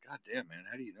 She's like, God damn, man,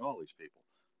 how do you know all these people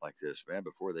like this, man,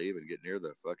 before they even get near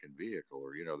the fucking vehicle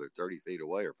or, they're 30 feet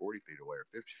away or 40 feet away or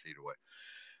 50 feet away.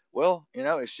 Well,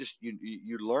 it's just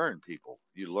you learn people,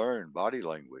 you learn body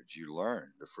language, you learn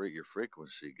your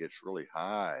frequency gets really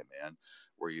high, man,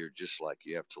 where you're just like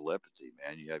you have telepathy,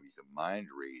 man. You can mind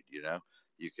read,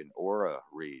 you can aura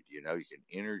read, you can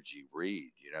energy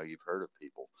read. You've heard of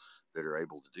people that are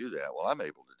able to do that. Well, I'm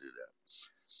able to do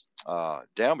that.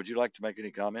 Dan, would you like to make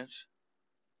any comments?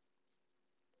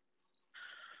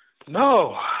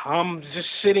 No, I'm just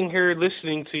sitting here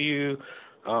listening to you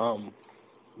um,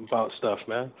 about stuff,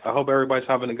 man. I hope everybody's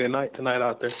having a good night tonight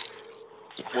out there.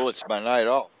 Well, it's my night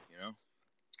off.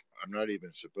 I'm not even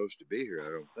supposed to be here,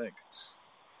 I don't think.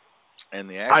 And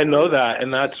the I know actual, that,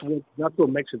 and that's what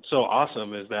makes it so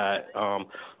awesome is that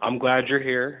I'm glad you're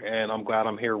here, and I'm glad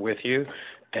I'm here with you,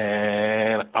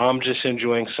 and I'm just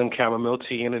enjoying some chamomile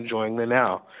tea and enjoying the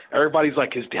now. Everybody's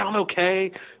like, "Is down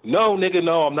okay?" No, nigga,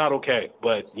 no, I'm not okay.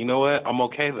 But you know what? I'm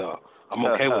okay though. I'm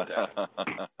okay with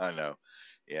that. I know.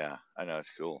 Yeah, I know. It's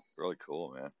cool. Really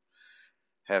cool, man.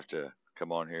 Have to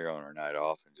come on here on our night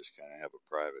off and just kind of have a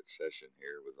private session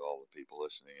here with all the people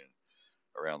listening and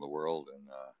around the world. And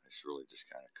it's really just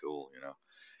kind of cool.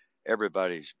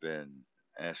 Everybody's been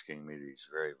asking me these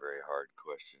very, very hard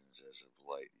questions as of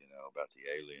late, about the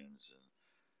aliens and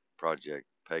Project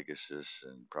Pegasus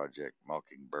and Project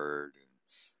Mockingbird and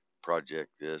Project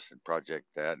this and Project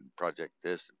that and Project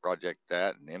this and Project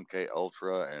that and MK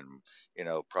Ultra and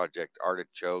Project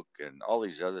Artichoke and all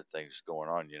these other things going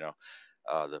on,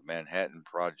 the Manhattan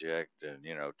Project and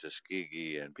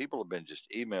Tuskegee, and people have been just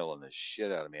emailing the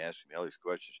shit out of me, asking me all these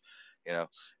questions,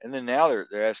 and then now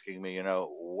they're asking me,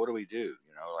 what do we do,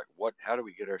 like how do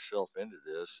we get ourselves into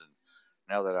this? And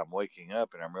now that I'm waking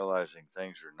up and I'm realizing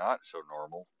things are not so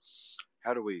normal,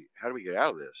 how do we get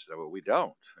out of this? So we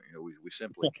don't, we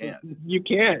simply can't. You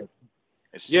can't.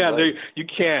 It's too Yeah, late. you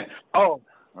can't. Oh,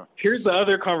 Huh. here's the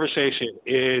other conversation: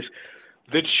 is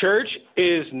the church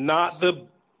is not the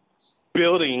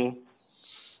building.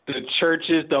 The church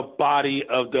is the body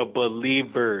of the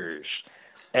believers.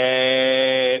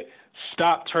 And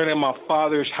stop turning my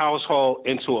father's household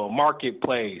into a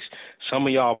marketplace. Some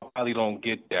of y'all probably don't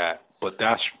get that, but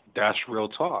that's real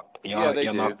talk. Yeah, Y'all they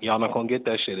do. y'all not gonna get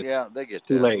that shit. It's Yeah, they get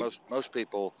too that. late. Most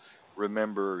people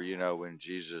remember, when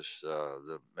Jesus,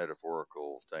 the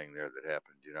metaphorical thing there that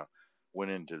happened,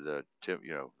 went into the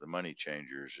money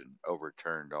changers and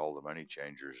overturned all the money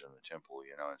changers in the temple,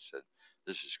 and said,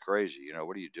 "This is crazy.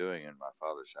 What are you doing in my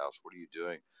father's house? What are you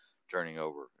doing, turning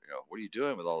over? What are you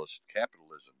doing with all this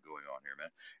capitalism going on here,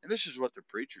 man?" And this is what the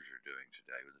preachers are doing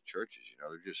today with the churches.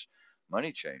 They're just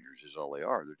money changers, is all they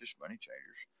are. They're just money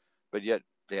changers, but yet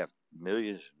they have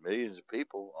millions and millions of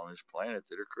people on this planet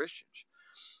that are Christians.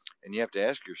 And you have to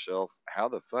ask yourself, how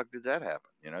the fuck did that happen?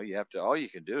 You have to, all you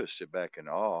can do is sit back in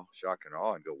awe, shock and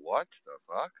awe, and go, what the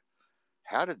fuck?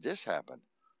 How did this happen?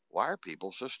 Why are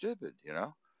people so stupid?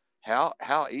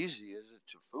 How easy is it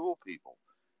to fool people?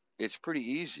 It's pretty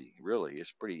easy, really.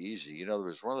 It's pretty easy. There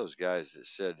was one of those guys that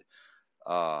said,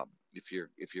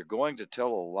 if you're going to tell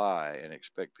a lie and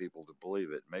expect people to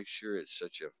believe it, make sure it's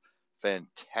such a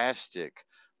fantastic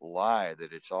lie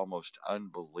that it's almost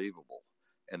unbelievable,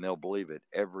 and they'll believe it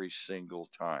every single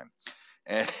time.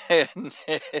 And, and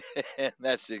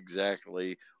that's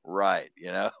exactly right.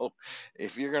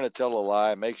 If you're going to tell a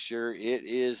lie, make sure it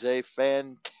is a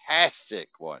fantastic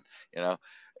one. You know,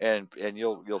 and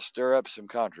you'll stir up some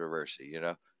controversy.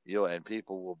 And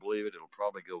people will believe it. It'll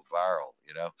probably go viral.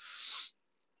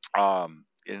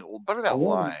 And what I about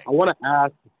want lying? I want to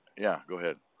ask. Yeah, go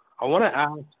ahead. I want to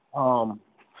ask.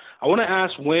 I want to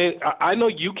ask when. I know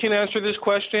you can answer this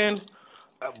question,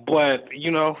 but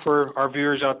for our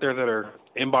viewers out there that are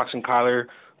inboxing Kyler,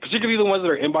 particularly the ones that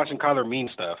are inboxing Kyler mean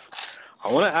stuff,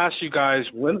 I want to ask you guys,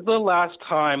 when's the last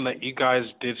time that you guys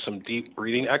did some deep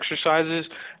breathing exercises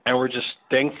and were just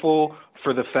thankful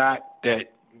for the fact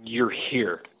that you're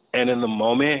here and in the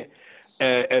moment,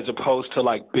 as opposed to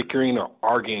like bickering or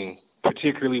arguing,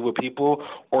 particularly with people,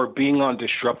 or being on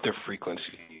disruptive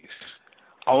frequencies?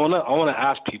 I wanna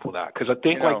ask people that because I You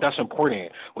think like know, that's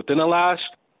important. Within the last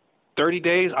 30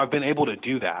 days, I've been able to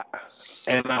do that,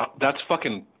 and that's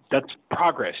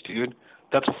progress, dude.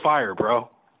 That's fire, bro.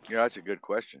 that's a good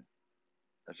question.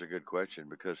 That's a good question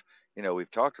because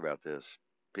we've talked about this.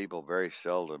 People very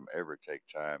seldom ever take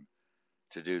time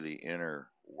to do the inner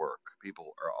work.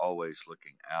 People are always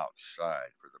looking outside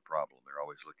for the problem. They're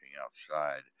always looking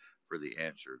outside for the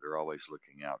answer. They're always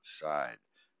looking outside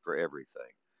for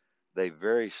everything. They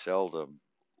very seldom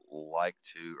like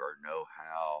to or know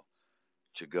how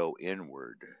to go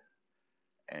inward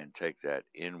and take that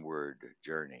inward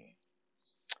journey.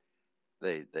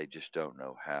 They just don't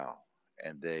know how.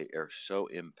 And they are so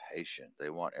impatient. They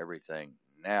want everything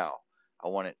now. I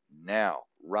want it now,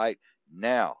 right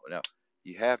now. Now,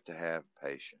 you have to have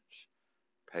patience.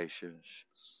 Patience.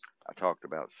 I talked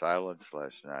about silence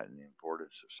last night and the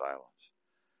importance of silence.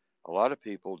 A lot of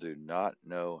people do not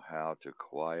know how to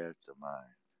quiet the mind.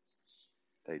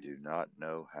 They do not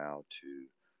know how to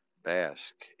bask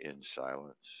in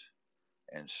silence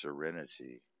and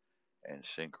serenity and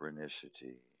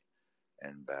synchronicity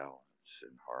and balance.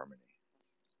 and harmony.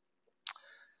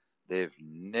 They've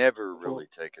never really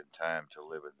taken time to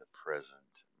live in the present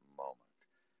moment.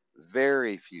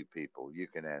 Very few people, you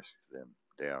can ask them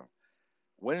down,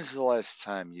 when's the last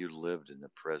time you lived in the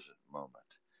present moment?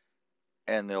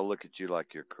 And they'll look at you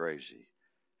like you're crazy.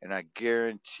 And I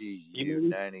guarantee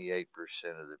you 98%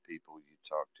 of the people you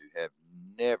talk to have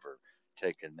never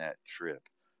taken that trip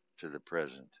to the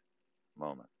present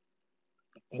moment.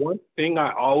 One thing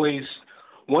I always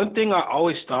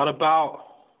thought about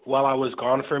while I was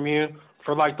gone from you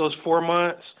for like those 4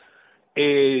 months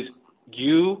is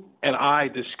you and I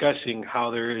discussing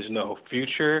how there is no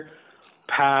future,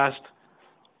 past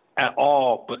at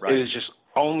all, but it is just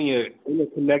only a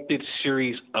interconnected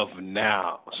series of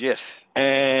nows. Yes.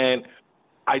 And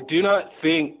I do not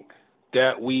think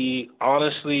that we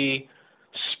honestly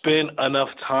spend enough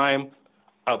time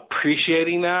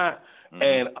appreciating that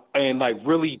and like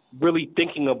really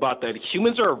thinking about that.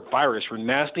 Humans are a virus. We're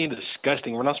nasty and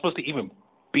disgusting. We're not supposed to even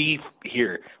be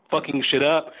here fucking shit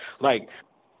up. Like,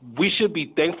 we should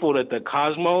be thankful that the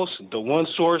cosmos, the one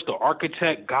source, the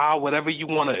architect, God, whatever you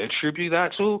want to attribute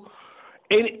that to,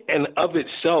 in and of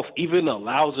itself even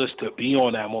allows us to be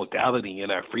on that modality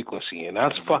and that frequency. And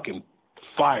that's fucking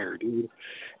fire, dude.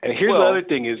 And here's the other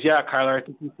thing is, Kiler, I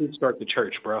think we should start the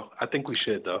church, bro. I think we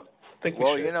should, though.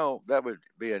 You know, that would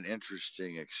be an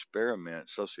interesting experiment,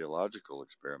 sociological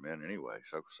experiment anyway,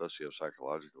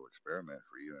 socio-psychological experiment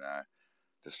for you and I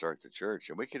to start the church.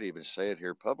 And we could even say it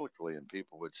here publicly and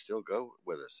people would still go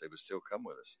with us. They would still come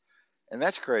with us. And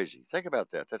that's crazy. Think about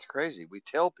that. That's crazy. We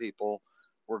tell people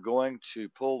we're going to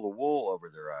pull the wool over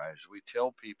their eyes. We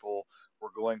tell people we're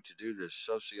going to do this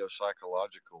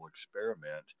socio-psychological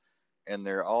experiment, and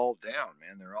they're all down,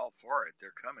 man. They're all for it.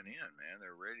 They're coming in, man.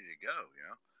 They're ready to go, you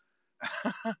know.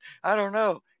 I don't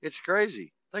know. It's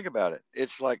crazy. Think about it.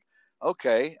 It's like,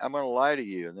 okay, I'm going to lie to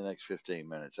you in the next 15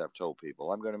 minutes. I've told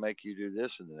people I'm going to make you do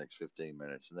this in the next 15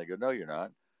 minutes. And they go, no, you're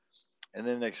not. And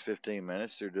then the next 15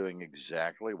 minutes, they're doing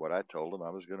exactly what I told them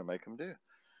I was going to make them do.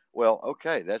 Well,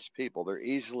 okay, that's people. They're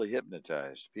easily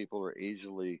hypnotized. People are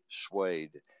easily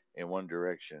swayed in one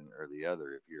direction or the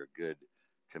other if you're a good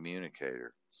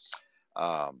communicator.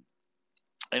 And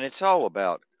it's all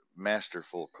about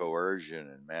masterful coercion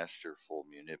and masterful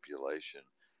manipulation.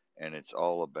 And it's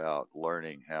all about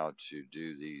learning how to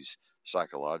do these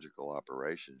psychological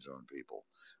operations on people,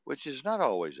 which is not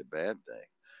always a bad thing.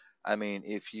 I mean,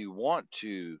 if you want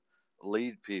to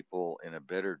lead people in a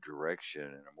better direction,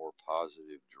 in a more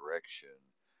positive direction,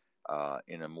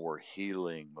 in a more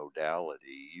healing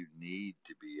modality, you need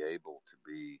to be able to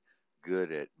be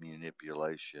good at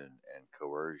manipulation and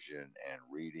coercion and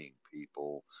reading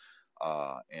people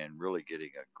and really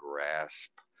getting a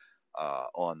grasp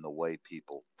on the way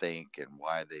people think and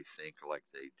why they think like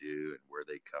they do and where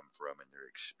they come from and their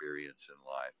experience in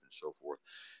life and so forth.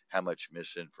 How much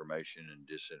misinformation and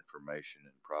disinformation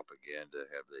and propaganda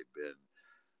have they been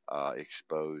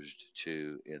exposed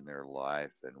to in their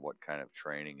life, and what kind of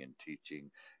training and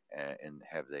teaching and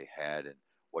have they had, and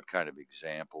what kind of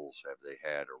examples have they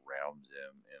had around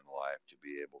them in life to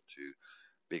be able to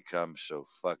become so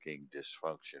fucking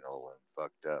dysfunctional and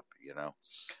fucked up, you know?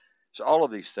 So all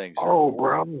of these things are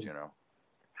important, you know?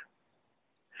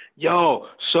 Yo,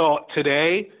 so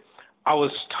today I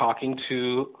was talking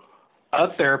to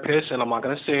a therapist, and I'm not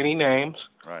going to say any names,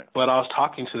 but I was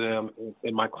talking to them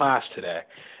in my class today.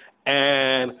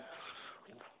 And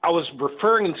I was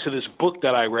referring to this book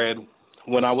that I read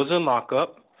when I was in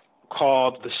lockup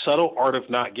called The Subtle Art of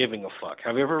Not Giving a Fuck.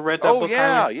 Have you ever read that book?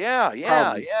 Yeah.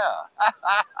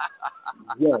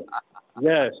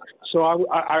 Yes. So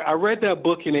I read that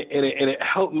book, and it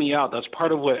helped me out. That's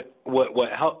part of what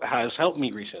has helped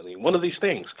me recently. One of these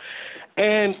things.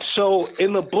 And so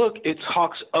in the book, it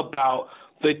talks about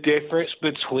the difference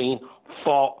between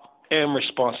fault and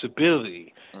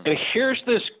responsibility. And here's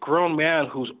this grown man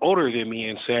who's older than me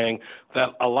and saying that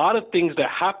a lot of things that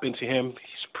happen to him,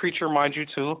 he's a preacher, mind you,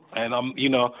 too. And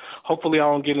hopefully I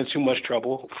don't get in too much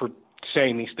trouble for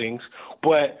saying these things.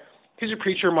 But he's a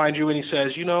preacher, mind you, and he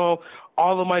says,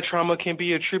 all of my trauma can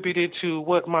be attributed to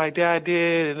what my dad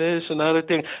did and this and the other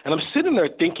thing. And I'm sitting there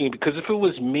thinking, because if it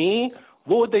was me,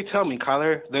 what would they tell me,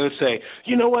 Kiler? They would say,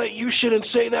 you know what, you shouldn't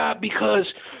say that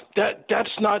because that's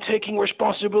not taking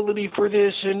responsibility for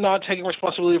this and not taking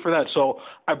responsibility for that. So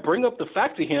I bring up the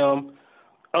fact to him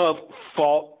of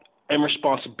fault and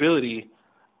responsibility,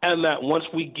 and that once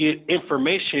we get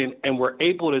information and we're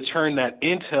able to turn that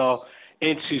intel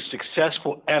into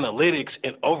successful analytics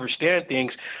and understand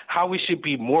things, how we should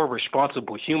be more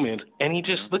responsible humans. And he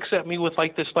just looks at me with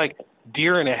like this like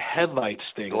deer in a headlights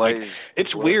thing. Like,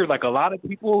 it's weird. Like, a lot of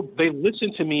people, they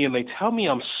listen to me and they tell me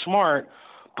I'm smart,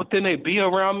 but then they be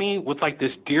around me with like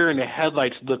this deer in the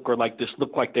headlights look, or like this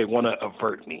look like they want to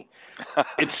avert me.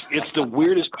 It's the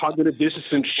weirdest cognitive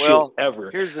dissonance shit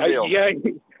ever. Here's the deal.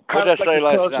 What did I say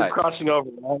last night? Crossing over,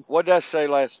 right? What did I say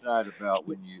last night about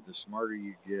the smarter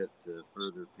you get, the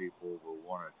further people will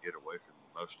want to get away from you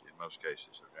in most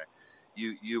cases, okay?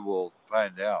 You will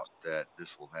find out that this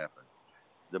will happen.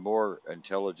 The more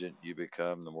intelligent you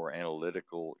become, the more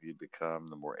analytical you become,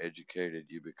 the more educated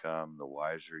you become, the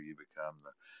wiser you become,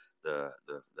 the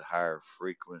higher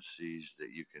frequencies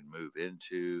that you can move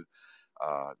into,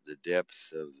 the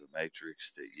depths of the matrix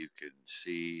that you can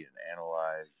see and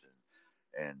analyze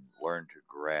and learn to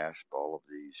grasp all of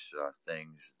these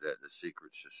things that the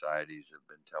secret societies have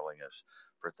been telling us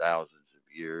for thousands of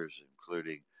years,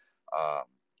 including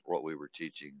what we were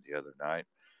teaching the other night.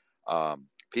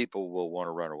 People will want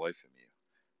to run away from you.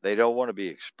 They don't want to be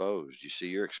exposed. You see,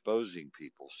 you're exposing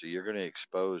people. So you're going to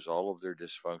expose all of their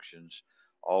dysfunctions,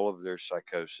 all of their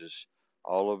psychosis,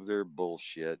 all of their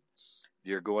bullshit.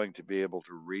 You're going to be able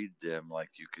to read them like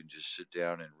you can just sit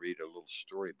down and read a little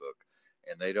storybook.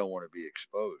 And they don't want to be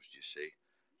exposed, you see.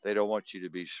 They don't want you to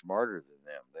be smarter than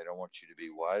them. They don't want you to be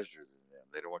wiser than them.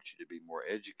 They don't want you to be more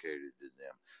educated than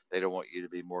them. They don't want you to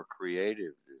be more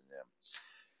creative than them.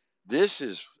 This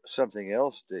is something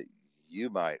else that you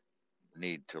might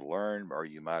need to learn, or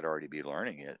you might already be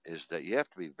learning it, is that you have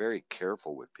to be very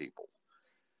careful with people,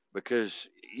 because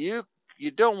you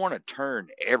don't want to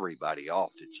turn everybody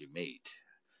off that you meet.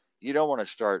 You don't want to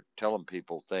start telling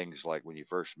people things like when you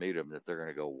first meet them that they're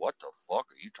going to go, "What the fuck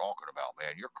are you talking about,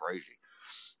 man? You're crazy."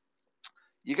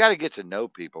 You got to get to know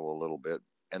people a little bit,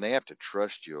 and they have to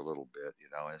trust you a little bit,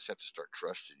 and they have to start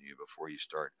trusting you before you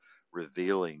start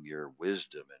revealing your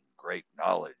wisdom and great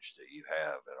knowledge that you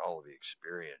have and all of the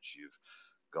experience you've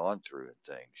gone through and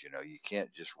things. You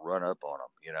can't just run up on them,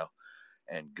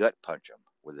 and gut punch them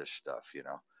with this stuff,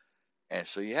 And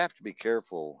so you have to be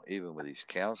careful even with these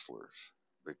counselors,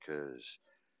 because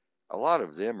a lot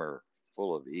of them are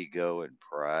full of ego and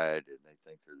pride, and they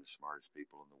think they're the smartest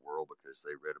people in the world because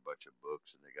they read a bunch of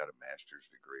books and they got a master's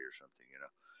degree or something,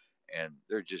 and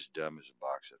they're just dumb as a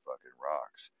box of fucking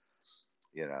rocks,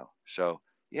 So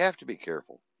you have to be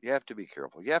careful. You have to be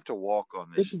careful. You have to walk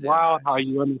on this. It's wild how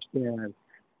you understand.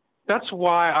 That's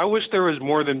why I wish there was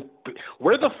more than.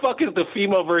 Where the fuck is the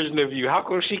female version of you? How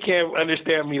come she can't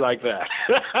understand me like that?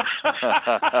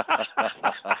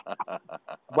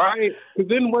 Right? Because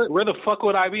then where the fuck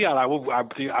would I be at? Then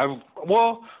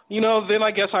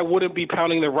I guess I wouldn't be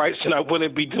pounding the rights and I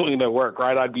wouldn't be doing the work,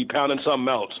 right? I'd be pounding something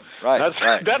else. Right.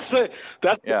 That's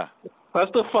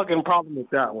the fucking problem with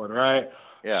that one, right?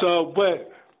 Yeah. So, but.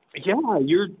 Yeah,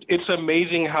 it's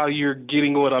amazing how you're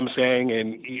getting what I'm saying,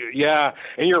 and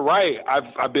and you're right.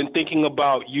 I've been thinking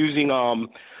about using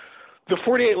the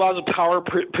 48 Laws of Power,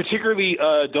 particularly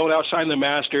don't outshine the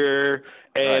master,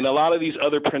 and a lot of these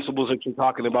other principles that you're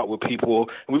talking about with people.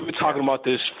 And we've been talking about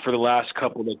this for the last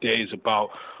couple of days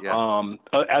about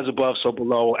as above, so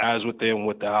below, as within,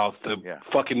 without, the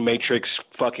fucking matrix,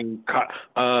 fucking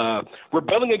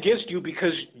rebelling against you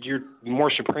because you're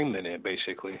more supreme than it,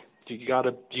 basically. You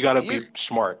gotta be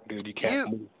smart, dude. You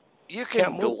can't move. You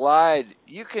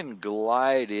can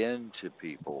glide into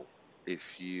people if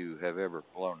you have ever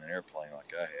flown an airplane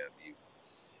like I have.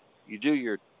 You do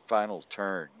your final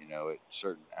turn, at a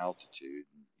certain altitude.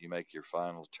 You make your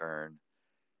final turn,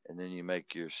 and then you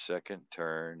make your second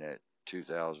turn at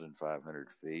 2,500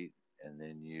 feet, and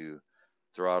then you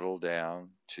throttle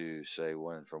down to say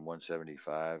from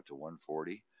 175 to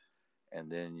 140. And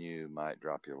then you might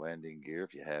drop your landing gear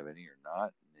if you have any or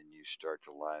not, and then you start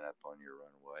to line up on your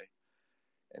runway,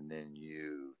 and then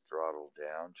you throttle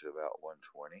down to about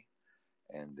 120,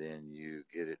 and then you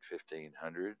get at 1500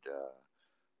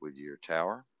 with your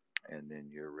tower, and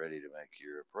then you're ready to make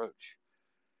your approach.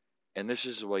 And this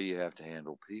is the way you have to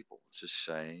handle people. It's the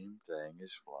same thing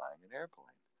as flying an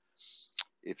airplane.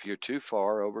 If you're too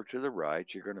far over to the right,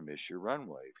 you're going to miss your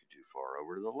runway. If you're too far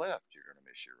over to the left, you're going to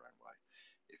miss your runway.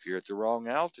 If you're at the wrong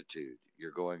altitude,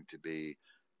 you're going to be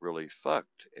really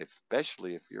fucked,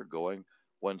 especially if you're going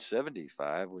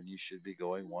 175 when you should be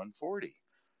going 140.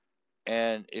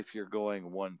 And if you're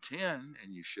going 110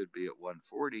 and you should be at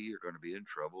 140, you're going to be in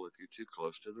trouble if you're too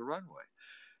close to the runway.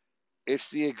 It's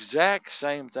the exact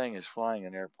same thing as flying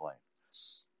an airplane.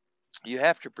 You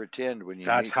have to pretend when you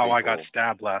meet people. That's how I got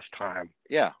stabbed last time.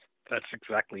 Yeah. That's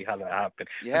exactly how that happened.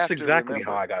 You That's have to exactly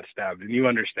remember. how I got stabbed, and you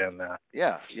understand that.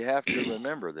 Yeah, you have to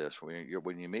remember this when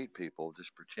you meet people.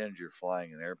 Just pretend you're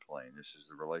flying an airplane. This is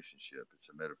the relationship. It's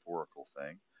a metaphorical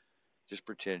thing. Just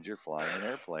pretend you're flying an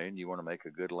airplane. You want to make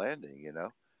a good landing.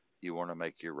 You want to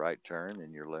make your right turn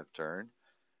and your left turn.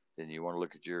 Then you want to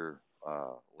look at your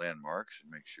landmarks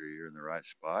and make sure you're in the right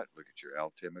spot. Look at your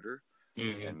altimeter,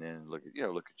 Mm-hmm. and then look at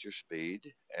your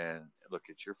speed and look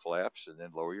at your flaps, and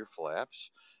then lower your flaps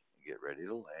and get ready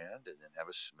to land, and then have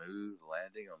a smooth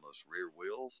landing on those rear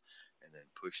wheels, and then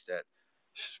push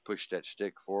that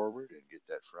stick forward and get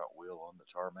that front wheel on the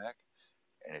tarmac,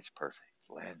 and it's perfect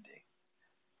landing.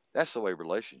 That's the way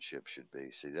relationships should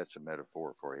be. See, that's a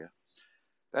metaphor for you.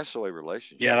 That's the way Yeah,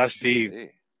 relationships that's should deep.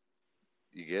 be.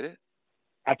 You get it?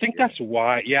 I think that's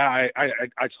why. Yeah,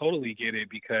 I totally get it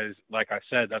because, like I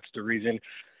said, that's the reason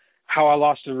how I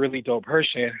lost a really dope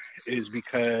person is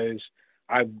because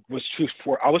I was too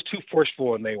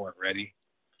forceful and they weren't ready,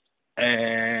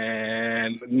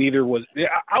 and neither was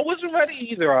I wasn't ready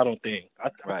either. I don't think.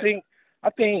 Right. I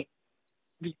think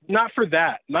not for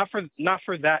that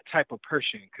type of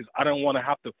person because I don't want to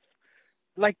have to.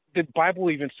 Like the Bible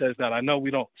even says that. I know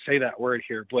we don't say that word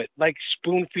here, but like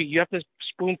spoon feed, you have to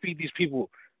spoon feed these people.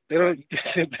 They don't.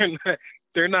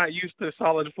 They're not used to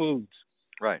solid foods.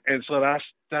 Right. And so that's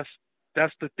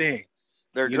the thing.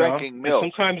 They're drinking milk.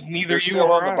 And sometimes neither They're you still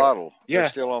or on the I. bottle. Yeah.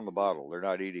 They're still on the bottle. They're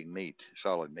not eating meat,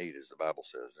 solid meat, as the Bible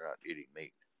says. They're not eating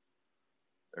meat.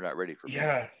 They're not ready for meat.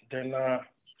 Yeah, they're not.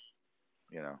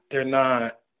 You know. They're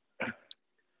not.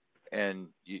 And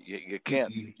you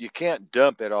can't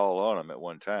dump it all on them at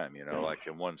one time. Like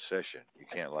in one session. You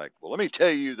can't well, let me tell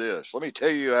you this. Let me tell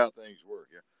you how things work.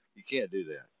 You can't do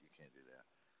that. You can't do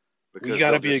that. Because you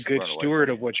got to be a good steward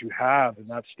of what you have, and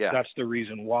that's the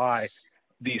reason why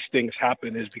these things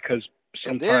happen is because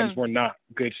sometimes we're not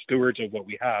good stewards of what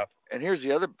we have. And here's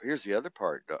the other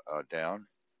part, down.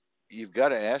 You've got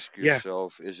to ask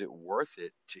yourself: is it worth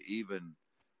it to even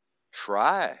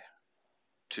try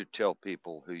to tell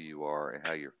people who you are and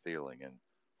how you're feeling and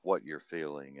what you're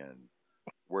feeling and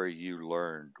where you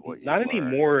learned what you learned? Not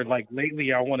anymore. Like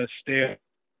lately, I want to stay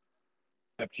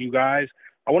up to you guys.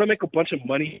 I want to make a bunch of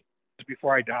money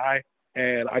before I die,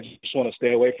 and I just want to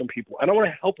stay away from people. And I want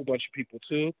to help a bunch of people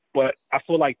too, but I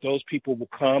feel like those people will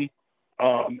come,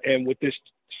 and with this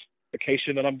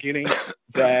vacation that I'm getting,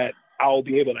 that I'll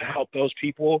be able to help those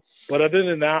people. But other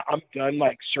than that, I'm done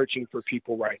like searching for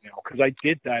people right now because I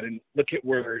did that, and look at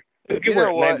where it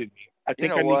landed me. I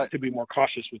think I need to be more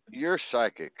cautious with them. You're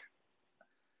psychic.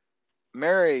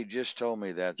 Mary just told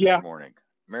me that this morning.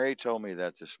 Mary told me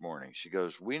that this morning. She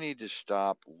goes, "We need to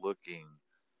stop looking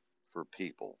for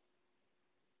people."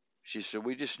 She said,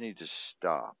 "We just need to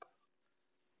stop."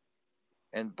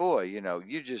 And boy,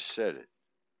 you just said it.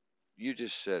 You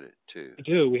just said it too. I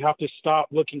do. We have to stop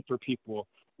looking for people.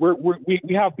 We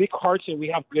have big hearts and we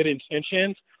have good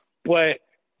intentions, but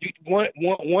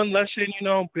one lesson,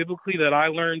 biblically that I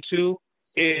learned too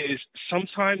is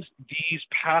sometimes these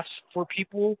paths for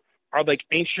people are like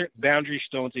ancient boundary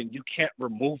stones, and you can't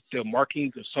remove the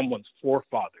markings of someone's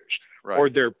forefathers or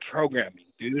their programming,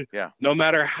 dude. Yeah. No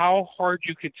matter how hard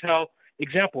you could tell.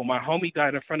 Example, my homie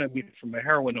died in front of me from a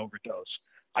heroin overdose.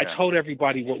 I told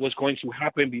everybody what was going to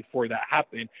happen before that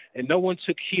happened, and no one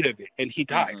took heed of it, and he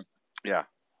died. Mm-hmm. Yeah.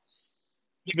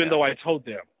 Even though I told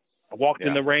them. I walked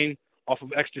in the rain off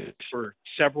of ecstasy for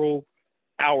several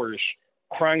hours,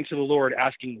 crying to the Lord,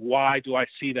 asking, why do I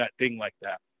see that thing like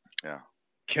that? Yeah.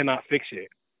 Cannot fix it.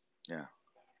 Yeah.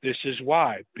 This is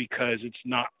why, because it's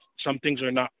not, some things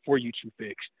are not for you to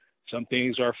fix. Some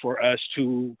things are for us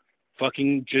to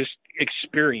fucking just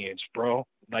experience, bro.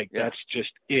 Like, that's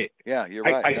just it. Yeah, you're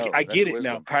right. I get it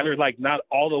now. Kyler, like, not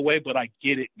all the way, but I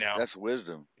get it now. That's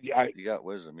wisdom. You got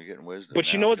wisdom. You're getting wisdom. But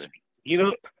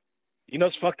now,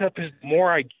 what's fucked up is the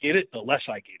more I get it, the less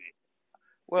I get it.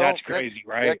 Well, that's crazy,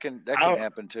 right? That can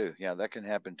happen too. Yeah, that can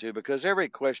happen too, because every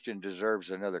question deserves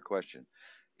another question.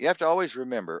 You have to always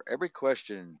remember, every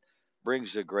question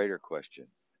brings a greater question,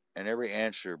 and every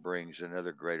answer brings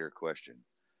another greater question,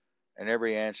 and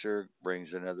every answer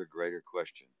brings another greater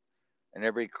question, and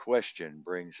every question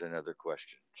brings another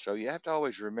question. So you have to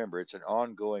always remember it's an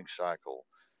ongoing cycle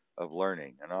of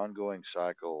learning, an ongoing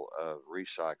cycle of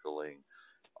recycling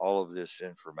all of this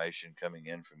information coming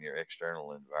in from your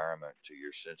external environment to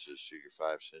your senses, to your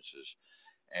five senses,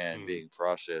 and being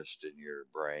processed in your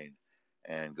brain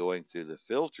and going through the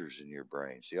filters in your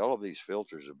brain. See, all of these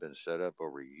filters have been set up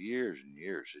over years and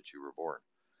years since you were born.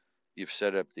 You've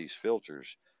set up these filters,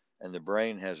 and the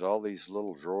brain has all these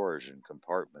little drawers and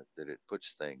compartments that it puts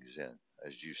things in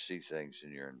as you see things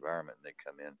in your environment, and they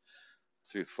come in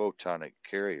through photonic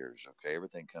carriers. Okay,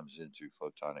 everything comes in through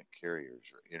photonic carriers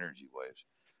or energy waves,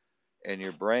 and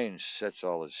your brain sets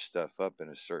all this stuff up in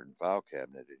a certain file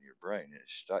cabinet in your brain, and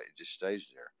it just stays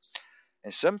there.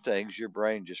 And some things your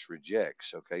brain just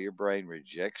rejects. Okay, your brain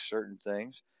rejects certain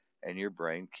things, and your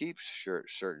brain keeps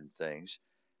certain things,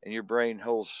 and your brain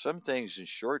holds some things in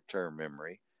short-term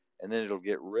memory, and then it'll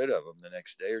get rid of them the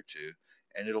next day or two,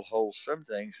 and it'll hold some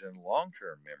things in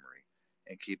long-term memory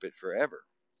and keep it forever.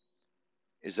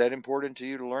 Is that important to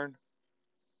you to learn?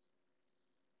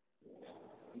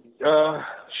 Uh,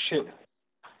 shit.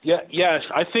 Yeah, yes.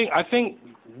 I think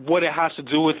what it has to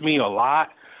do with me a lot.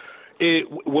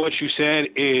 What you said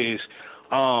is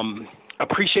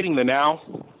appreciating the now.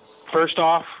 First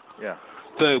off, Yeah.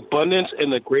 the abundance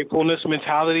and the gratefulness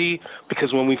mentality.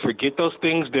 Because when we forget those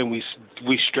things, then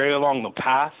we stray along the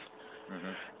path.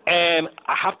 Mm-hmm. And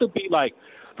I have to be like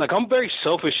I'm very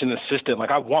selfish and insistent. Like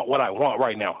I want what I want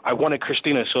right now. I wanted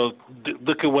Christina, so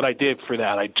look at what I did for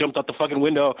that. I jumped out the fucking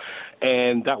window,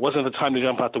 and that wasn't the time to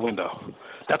jump out the window.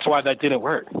 That's why that didn't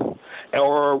work.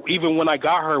 Or even when I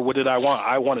got her, what did I want?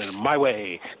 I wanted it my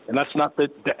way, and that's not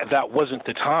that wasn't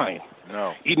the time.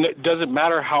 No. It doesn't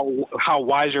matter how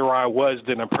wiser I was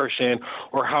than a person,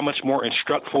 or how much more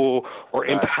instructful or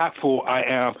impactful I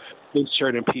am than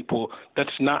certain people.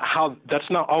 That's not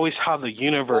always how the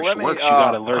universe works. You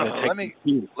got to learn to take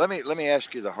it. Let me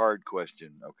ask you the hard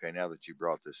question. Okay, now that you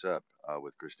brought this up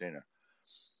with Christina,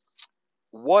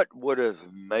 what would have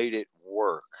made it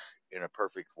work in a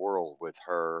perfect world with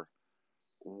her?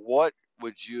 What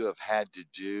would you have had to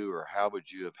do, or how would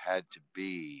you have had to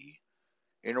be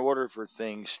in order for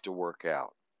things to work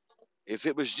out? If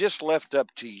it was just left up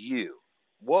to you,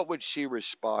 what would she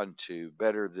respond to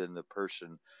better than the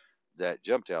person that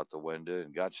jumped out the window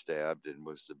and got stabbed and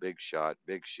was the big shot,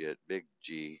 big shit, big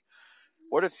G?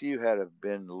 What if you had have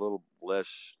been a little less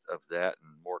of that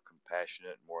and more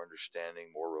compassionate, more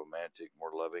understanding, more romantic,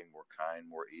 more loving, more kind,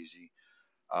 more easy,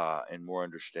 and more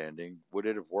understanding? Would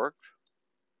it have worked?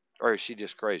 Or is she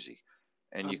just crazy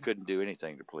and you couldn't do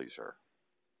anything to please her?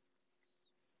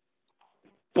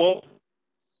 Well,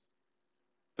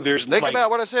 Think about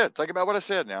what I said. Think about what I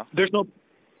said now. There's no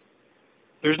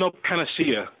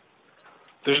panacea.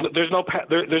 There's no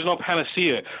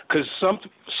panacea, because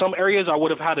some areas I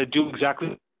would have had to do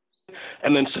exactly,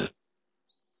 and then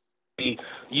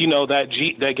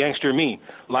that gangster me,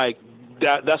 like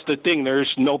that's the thing.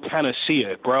 There's no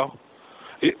panacea, bro.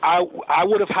 I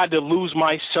would have had to lose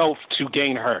myself to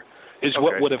gain her. Is Okay.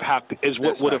 what would have happened. Is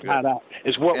what That's would not have had.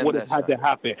 Is what And would have that's had to not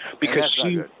happen, because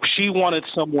she wanted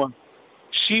someone.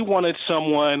 She wanted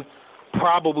someone,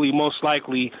 probably most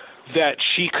likely, that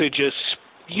she could just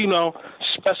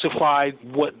specify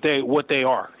what they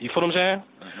are. You feel what I'm saying?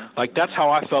 Mm-hmm. Like that's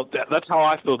how I felt. That's how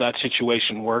I feel that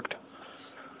situation worked.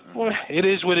 Mm-hmm. Well, it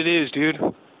is what it is, dude.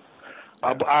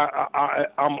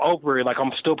 I'm over it. Like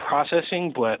I'm still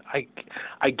processing, but I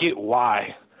get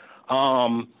why.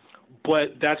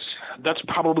 But that's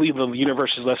probably the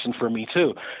universe's lesson for me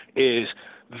too. Is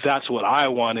that's what I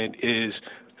wanted, is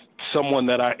someone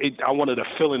that I wanted a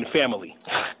fill-in family.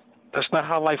 That's not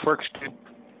how life works, dude.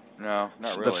 No,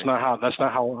 not really. That's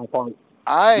not how life always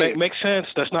makes sense.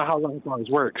 That's not how life always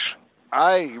works.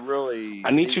 I'm really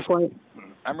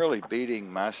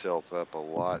beating myself up a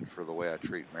lot for the way I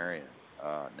treat Marion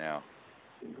now.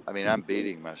 I mean, I'm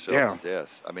beating myself to death.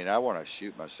 I mean, I want to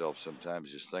shoot myself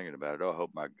sometimes just thinking about it. Oh,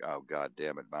 God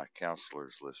damn it, my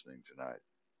counselor's listening tonight.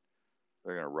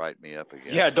 They're going to write me up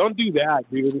again. Yeah, don't do that,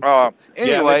 dude.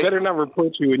 Anyway, they better not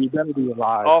report you, and you better be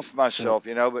alive. Off myself,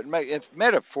 but it's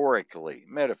metaphorically.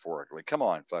 Come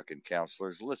on, fucking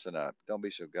counselors, listen up. Don't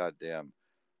be so goddamn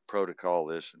protocol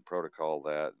this and protocol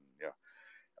that.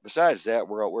 Besides that,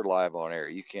 we're live on air.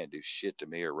 You can't do shit to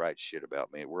me or write shit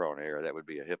about me. We're on air. That would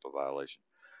be a HIPAA violation.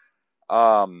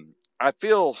 I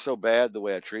feel so bad the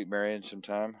way I treat Marion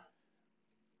sometimes,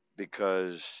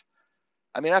 because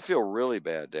I feel really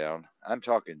bad down. I'm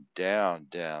talking down,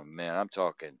 man.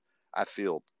 I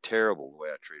feel terrible the way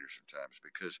I treat her sometimes,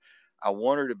 because I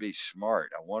want her to be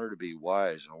smart. I want her to be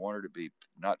wise. I want her to be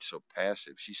not so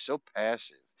passive. She's so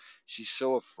passive. She's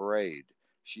so afraid.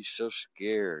 She's so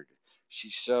scared.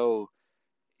 She's so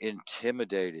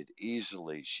intimidated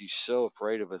easily. She's so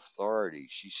afraid of authority.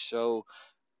 She's so,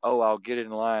 I'll get in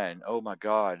line. Oh my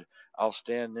God, I'll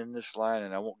stand in this line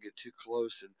and I won't get too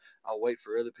close, and I'll wait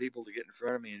for other people to get in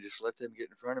front of me and just let them get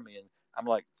in front of me. And I'm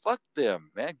like, fuck them,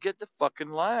 man. Get the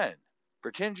fucking line.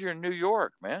 Pretend you're in New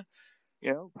York, man.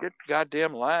 Get the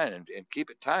goddamn line and keep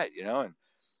it tight,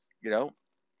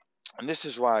 and this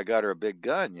is why I got her a big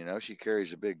gun. She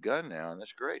carries a big gun now, and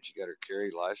that's great. She got her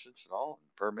carry license and all,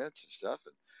 and permits and stuff.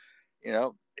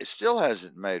 it still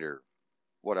hasn't made her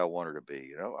what I want her to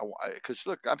be. Because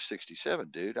look, I'm 67,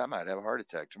 dude. I might have a heart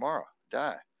attack tomorrow,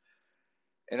 die.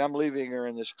 And I'm leaving her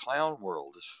in this clown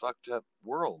world, this fucked up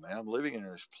world, man. I'm living in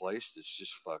this place that's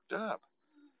just fucked up.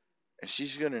 And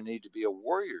she's going to need to be a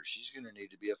warrior. She's going to need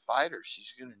to be a fighter.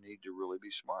 She's going to need to really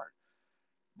be smart.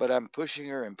 But I'm pushing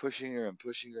her and pushing her and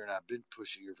pushing her, and I've been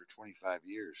pushing her for 25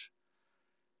 years.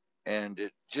 And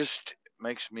it just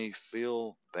makes me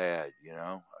feel bad,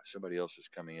 Somebody else is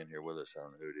coming in here with us. I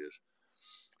don't know who it is.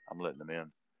 I'm letting them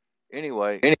in.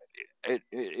 Anyway,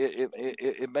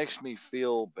 it makes me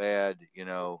feel bad,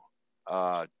 do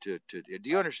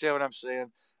you understand what I'm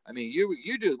saying? I mean,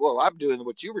 you do, well, I'm doing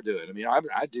what you were doing. I mean,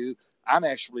 I'm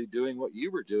actually doing what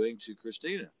you were doing to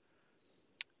Christina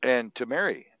and to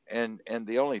Mary. And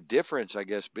the only difference, I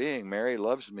guess, being Mary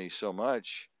loves me so much.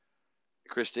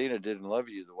 Christina didn't love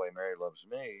you the way Mary loves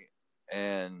me.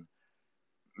 And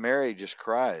Mary just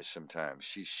cries sometimes.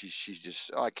 She's just,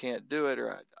 I can't do it,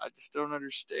 or I just don't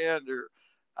understand, or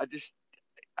I'm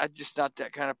just not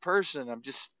that kind of person.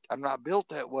 I'm not built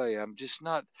that way. I'm just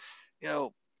not,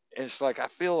 and it's like, I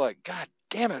feel like, God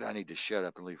damn it, I need to shut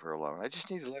up and leave her alone. I just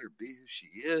need to let her be who she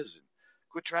is and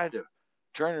quit trying to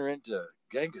turn her into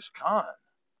Genghis Khan,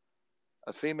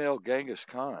 a female Genghis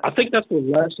Khan. I think that's the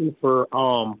lesson for,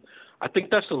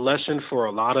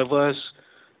 a lot of us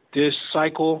this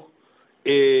cycle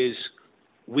is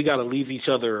we got to leave each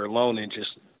other alone and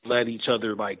just let each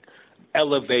other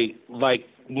elevate. Like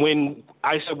when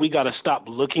I said we got to stop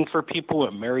looking for people,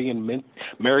 and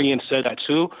Marion said that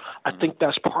too. I think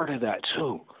that's part of that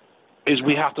too, is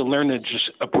we have to learn to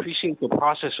just appreciate the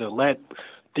process and let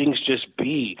things just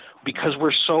be, because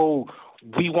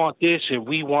we want this and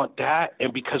we want that,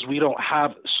 and because we don't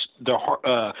have the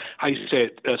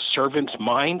a servant's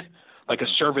mind, like a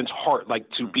servant's heart, like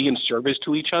to be in service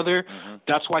to each other.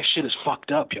 That's why shit is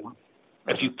fucked up,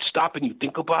 If you stop and you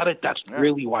think about it, that's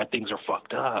really why things are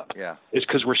fucked up. Yeah. It's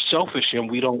because we're selfish and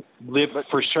we don't live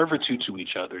for servitude to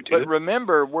each other, dude. But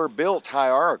remember, we're built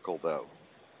hierarchical, though.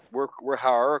 We're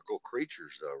hierarchical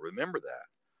creatures, though. Remember that.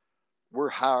 We're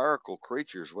hierarchical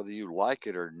creatures, whether you like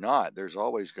it or not. There's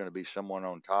always going to be someone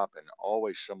on top and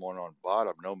always someone on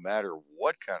bottom, no matter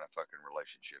what kind of fucking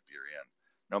relationship you're in,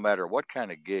 no matter what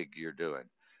kind of gig you're doing,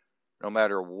 no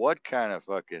matter what kind of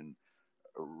fucking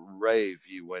rave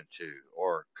you went to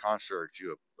or concert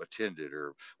you attended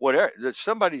or whatever.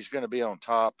 Somebody's going to be on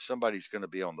top, somebody's going to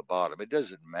be on the bottom. It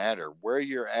doesn't matter where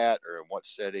you're at or in what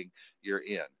setting you're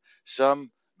in.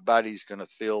 Somebody's going to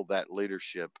fill that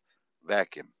leadership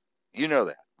vacuum. You know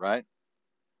that, right?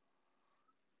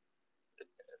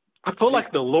 I feel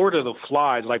like the Lord of the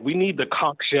Flies. Like, we need the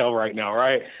conch shell right now,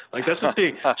 right? Like, that's the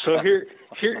thing. So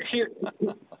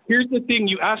here's the thing.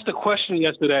 You asked a question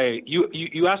yesterday.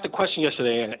 You asked a question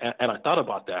yesterday, and I thought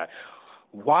about that.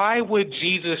 Why would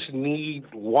Jesus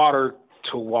need water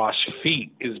to wash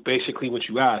feet? Is basically what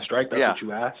you asked, right? That's what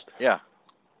you asked. Yeah.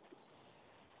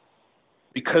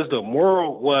 Because the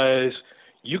moral was,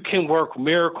 you can work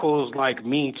miracles like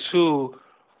me too,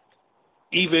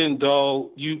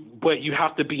 but you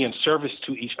have to be in service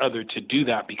to each other to do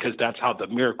that, because that's how the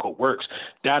miracle works.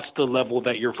 That's the level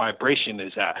that your vibration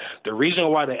is at. The reason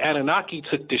why the Anunnaki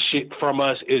took this shit from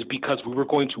us is because we were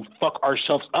going to fuck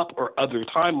ourselves up, or other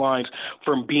timelines,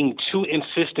 from being too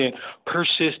insistent,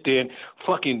 persistent,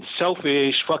 fucking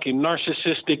selfish, fucking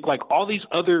narcissistic, like all these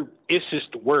other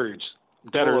isist words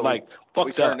that are like fucked up.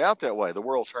 We turned out that way. The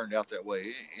world turned out that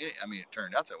way. I mean, it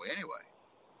turned out that way anyway.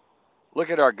 Look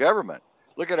at our government.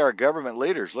 Look at our government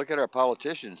leaders. Look at our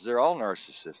politicians. They're all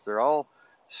narcissists. They're all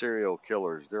serial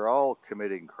killers. They're all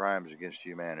committing crimes against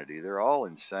humanity. They're all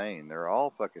insane. They're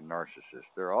all fucking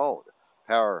narcissists. They're all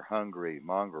power-hungry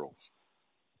mongrels.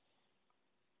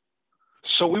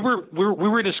 So we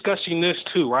were discussing this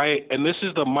too, right? And this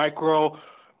is the macro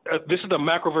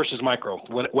versus micro,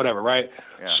 whatever, right?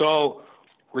 Yeah. So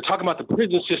we're talking about the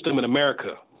prison system in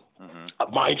America.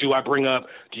 Mind you, I bring up,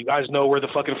 do you guys know where the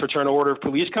fucking Fraternal Order of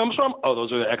Police comes from? Oh,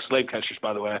 those are the ex-slave catchers,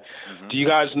 by the way. Do you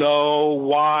guys know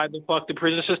why the fuck the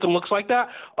prison system looks like that?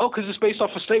 Oh, because it's based off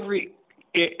of slavery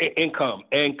income.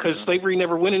 And because slavery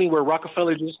never went anywhere,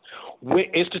 Rockefeller just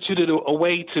instituted a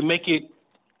way to make it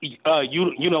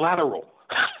unilateral.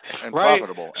 And right?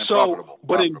 profitable. And so, profitable.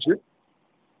 But profitable.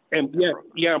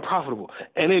 and profitable.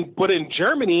 But in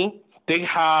Germany, they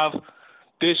have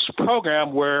this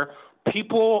program where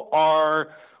people are,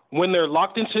 when they're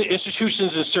locked into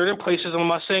institutions in certain places, and I'm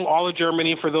not saying all of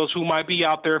Germany, for those who might be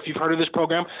out there, if you've heard of this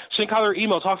program, send Kiler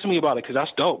email, talk to me about it, because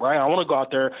that's dope, right? I want to go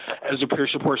out there as a peer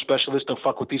support specialist and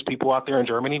fuck with these people out there in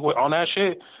Germany on that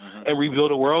shit and rebuild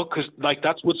a world, because, like,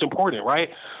 that's what's important, right?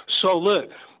 So,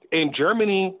 look, in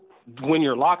Germany, when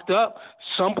you're locked up,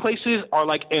 some places are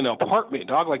like an apartment,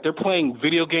 dog. Like they're playing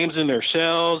video games in their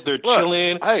cells, they're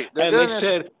chilling, hey, and they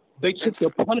said they took the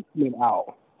punishment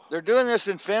out. They're doing this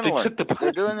in Finland.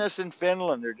 They're doing this in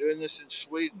Finland. They're doing this in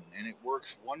Sweden, and it works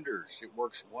wonders.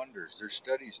 There's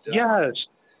studies done. Yes.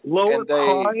 Lower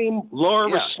crime, lower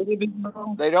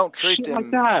recidivism. They don't treat them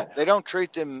like that. They don't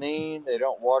treat them mean. They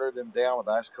don't water them down with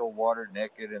ice cold water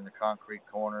naked in the concrete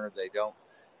corner. They don't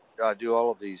do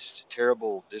all of these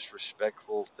terrible,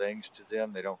 disrespectful things to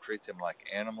them. They don't treat them like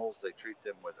animals. They treat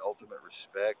them with ultimate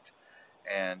respect.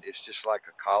 And it's just like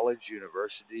a college,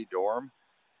 university dorm.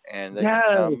 And they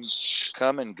can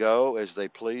come and go as they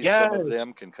please. Some of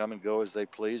them can come and go as they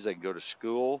please. They can go to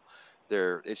school.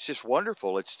 It's just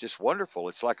wonderful.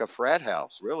 It's like a frat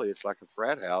house, really. It's like a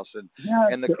frat house, and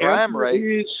the crime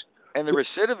rate and the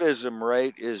recidivism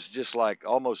rate is just like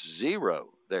almost zero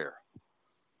there.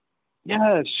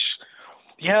 Yes,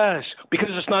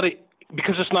 because it's not a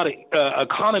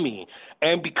economy,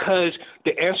 and because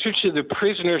the answer to the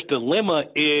prisoner's dilemma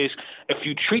is if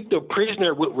you treat the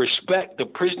prisoner with respect, the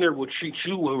prisoner will treat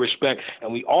you with respect,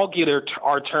 and we all get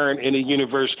our turn in the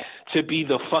universe to be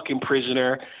the fucking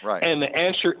prisoner. Right. And the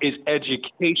answer is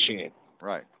education.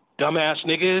 Right. Dumbass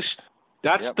niggas.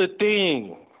 That's the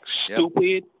thing.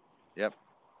 Stupid. Yep.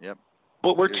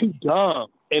 But we're too dumb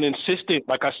and insistent,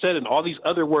 like I said, in all these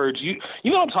other words. You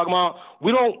know what I'm talking about?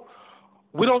 We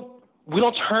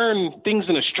don't turn things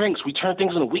into strengths. We turn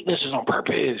things into weaknesses on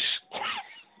purpose.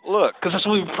 Look. Because that's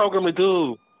what we're programmed to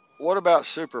do. What about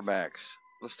Supermax?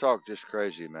 Let's talk just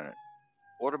crazy a minute.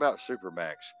 What about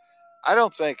Supermax? I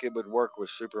don't think it would work with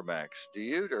Supermax. Do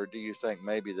you? Or do you think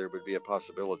maybe there would be a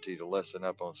possibility to lessen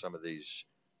up on some of these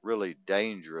really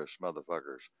dangerous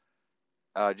motherfuckers?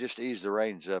 Just ease the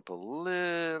reins up a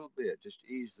little bit. Just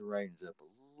ease the reins up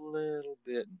a little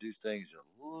bit and do things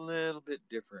a little bit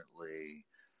differently.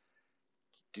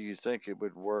 Do you think it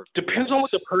would work? Depends on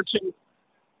what the person.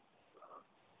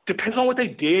 Depends on what they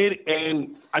did,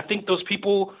 and I think those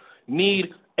people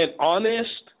need an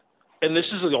honest, and this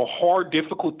is a hard,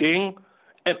 difficult thing,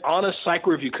 an honest psych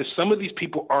review, because some of these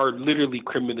people are literally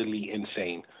criminally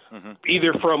insane,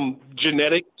 either from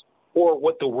genetics or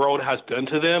what the world has done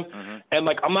to them. And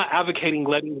like, I'm not advocating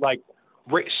letting like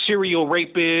serial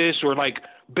rapists or like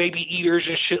baby eaters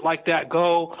and shit like that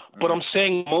go. But I'm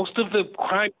saying most of the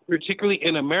crime, particularly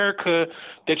in America,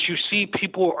 that you see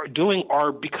people are doing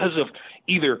are because of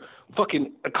either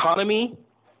fucking economy,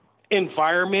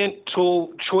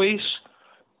 environmental choice,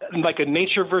 like a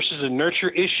nature versus a nurture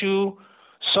issue,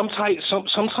 some type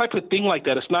of thing like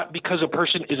that. It's not because a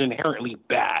person is inherently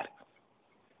bad.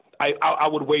 I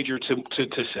would wager to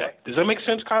say. Does that make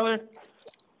sense, Kiler?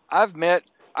 I've met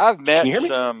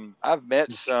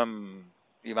some,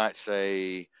 you might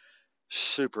say,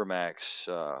 Supermax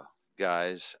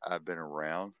guys I've been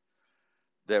around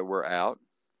that were out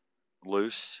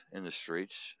loose in the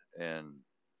streets and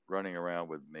running around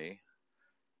with me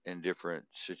in different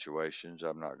situations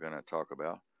I'm not going to talk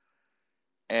about.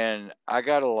 And I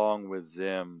got along with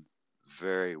them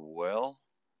very well.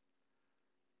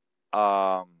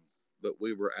 But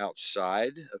we were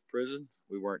outside of prison.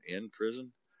 We weren't in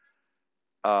prison.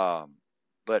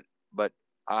 But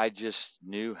I just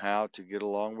knew how to get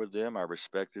along with them. I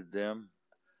respected them.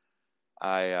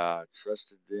 I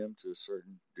trusted them to a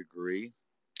certain degree.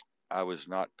 I was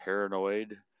not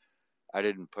paranoid. I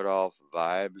didn't put off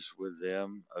vibes with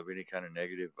them of any kind of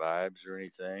negative vibes or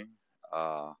anything.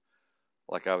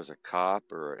 Like I was a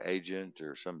cop or an agent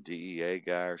or some DEA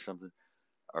guy or something,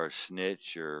 or a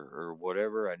snitch or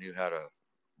whatever. I knew how to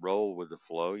roll with the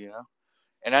flow, you know.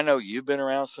 And I know you've been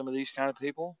around some of these kind of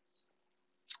people.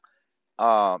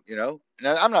 You know,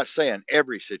 now I'm not saying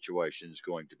every situation is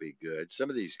going to be good. Some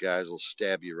of these guys will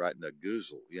stab you right in the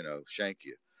goozle, you know, shank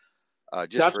you.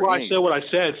 That's why I said what I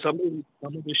said. Some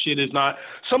of the shit is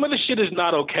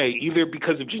not okay, either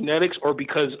because of genetics or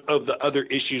because of the other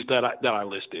issues that I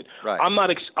listed. Right. I'm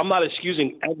not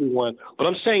excusing everyone, but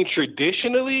I'm saying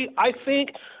traditionally, I think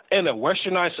in a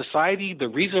westernized society, the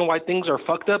reason why things are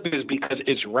fucked up is because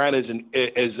it's ran as an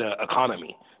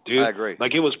economy, dude. I agree.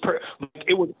 Like it was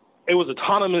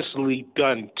autonomously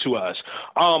done to us.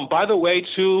 By the way,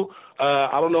 too,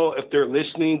 I don't know if they're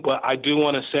listening, but I do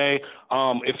want to say,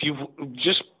 if you've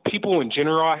just people in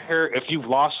general out here, if you've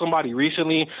lost somebody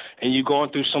recently and you're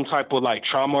going through some type of like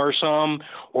trauma or something,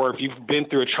 or if you've been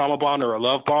through a trauma bond or a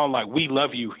love bond, like we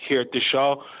love you here at the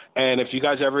show. And if you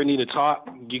guys ever need to talk,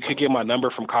 you could get my number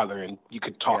from Kiler and you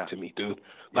could talk to me, dude.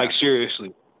 Like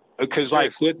seriously. Because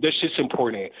like this shit's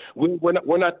important.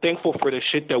 We're not thankful for the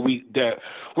shit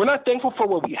we're not thankful for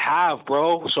what we have,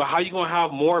 bro. So how you gonna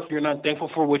have more if you're not thankful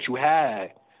for what you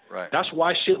had? Right. That's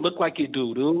why shit look like it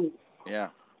do, dude. Yeah.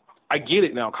 I get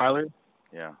it now, Kyler.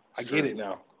 Yeah. I get it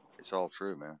now. It's all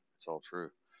true, man. It's all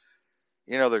true.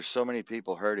 You know, there's so many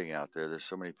people hurting out there. There's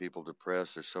so many people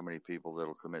depressed. There's so many people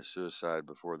that'll commit suicide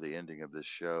before the ending of this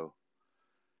show.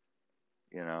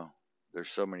 You know, there's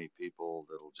so many people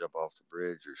that'll jump off the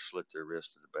bridge or slit their wrist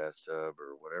in the bathtub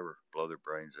or whatever, blow their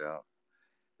brains out.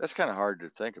 That's kind of hard to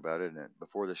think about, isn't it?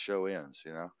 Before the show ends,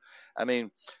 you know. I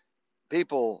mean,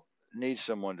 people need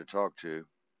someone to talk to.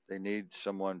 They need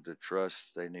someone to trust.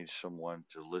 They need someone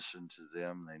to listen to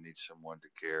them. They need someone to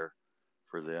care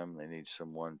for them. They need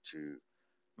someone to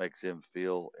make them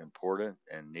feel important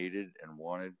and needed and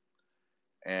wanted.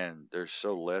 And there's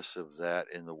so less of that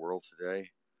in the world today.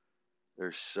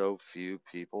 There's so few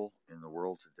people in the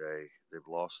world today. They've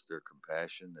lost their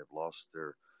compassion. They've lost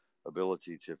their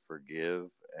ability to forgive,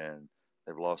 and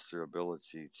they've lost their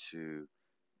ability to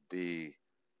be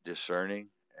discerning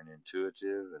and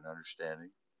intuitive and understanding.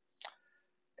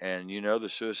 And you know, the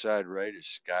suicide rate is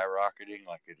skyrocketing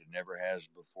like it never has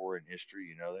before in history.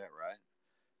 You know that, right?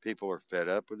 People are fed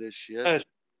up with this shit. Yes.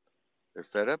 They're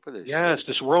fed up with this Yes, shit.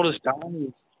 this world is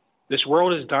dying. This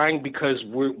world is dying because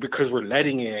we're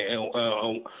letting it.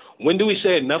 And when do we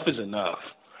say enough is enough?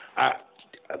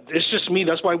 It's just me.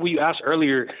 That's why we asked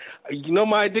earlier. You know,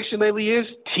 my addiction lately is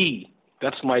tea.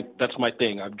 That's my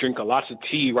thing. I drink lots of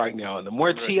tea right now, and the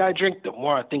more tea I drink, the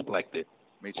more I think like this.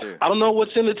 Me too. I don't know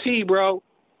what's in the tea, bro,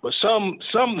 but some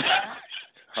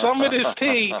of this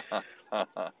tea.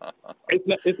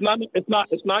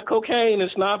 It's not cocaine.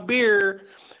 It's not beer.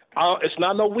 It's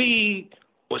not no weed.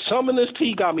 But some of this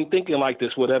tea got me thinking like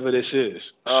this, whatever this is.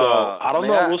 So I don't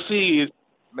know. We'll see.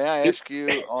 May I ask you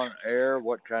on air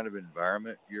what kind of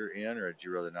environment you're in, or would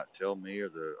you rather not tell me or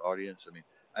the audience? I mean,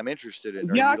 I'm interested in.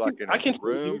 Are you like in a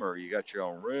room, or you got your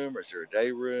own room, or is there a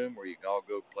day room where you can all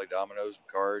go play dominoes and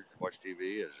cards and watch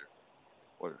TV? Is there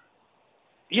what?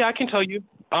 Yeah, I can tell you.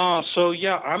 So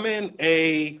yeah, I'm in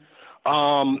a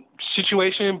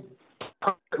situation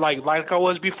like I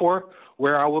was before,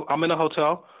 where I'm in a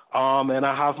hotel, and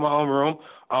I have my own room.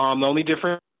 The only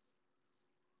difference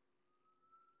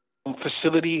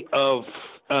facility of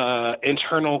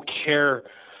internal care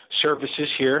services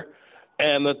here,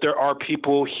 and that there are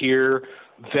people here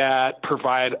that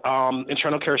provide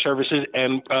internal care services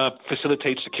and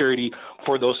facilitate security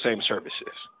for those same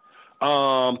services.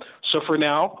 So for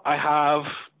now, I have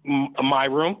my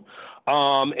room.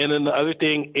 And then the other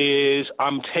thing is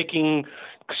I'm taking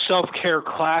self-care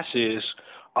classes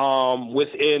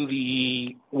within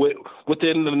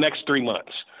the next 3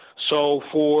 months. So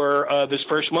for this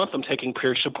first month, I'm taking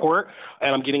peer support,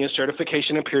 and I'm getting a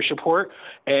certification in peer support.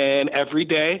 And every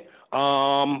day,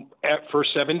 for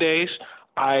 7 days,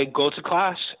 I go to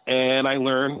class and I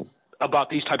learn about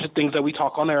these types of things that we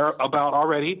talk on air about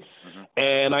already,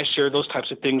 and I share those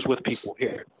types of things with people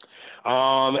here.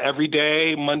 Every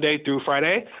day, Monday through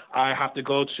Friday, I have to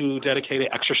go to dedicated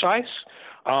exercise.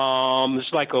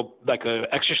 It's like a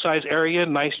exercise area,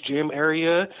 nice gym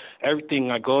area,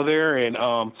 everything. I go there and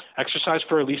exercise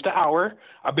for at least an hour.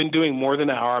 I've been doing more than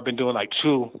an hour. I've been doing like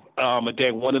 2 a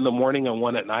day, 1 in the morning and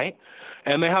 1 at night.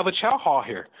 And they have a chow hall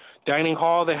here, dining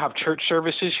hall. They have church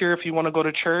services here if you want to go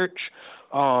to church,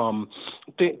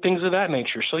 things of that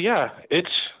nature. So yeah,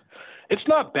 it's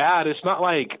not bad. It's not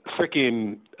like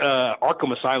freaking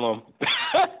Arkham Asylum.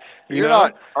 You're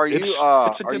not. Are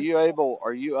you able?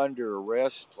 Are you under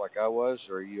arrest like I was,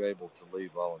 or are you able to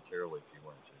leave voluntarily if you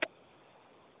wanted to?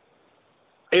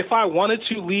 If I wanted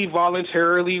to leave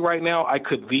voluntarily right now, I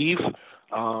could leave.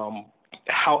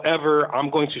 However, I'm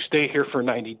going to stay here for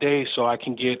 90 days so I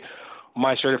can get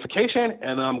my certification,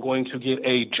 and I'm going to get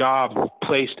a job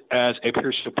placed as a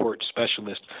peer support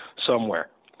specialist somewhere.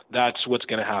 That's what's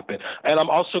going to happen. And I'm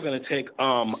also going to take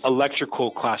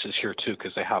electrical classes here, too,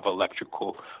 because they have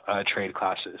electrical trade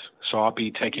classes. So I'll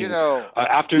be taking,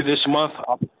 after this month,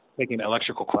 I'll be taking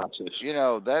electrical classes. You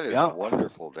know, that is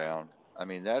wonderful, Down. I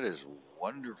mean, that is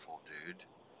wonderful, dude.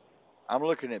 I'm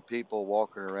looking at people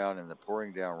walking around in the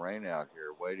pouring down rain out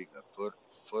here, wading a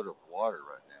foot of water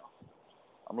right now.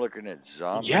 I'm looking at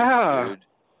zombies, dude.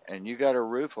 And you got a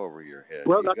roof over your head.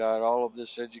 Well, you got all of this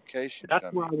education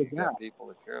coming. You got people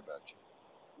that care about you.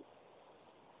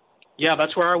 Yeah,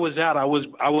 that's where I was at. I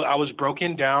was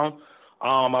broken down.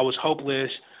 I was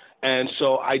hopeless, and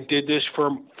so I did this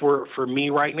for me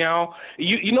right now.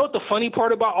 You know what the funny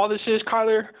part about all this is,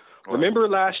 Kyler? What? Remember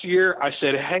last year I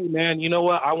said, "Hey man, you know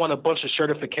what? I want a bunch of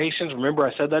certifications." Remember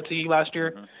I said that to you last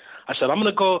year? Mm-hmm. I said I'm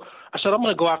gonna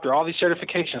go after all these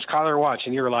certifications. Kyler, watch,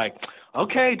 and you were like,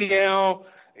 "Okay, Dale."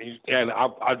 And I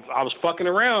was fucking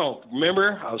around.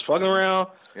 Remember? I was fucking around.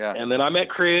 Yeah. And then I met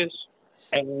Chris.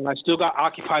 And I still got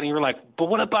occupied, and you're like, but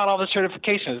what about all the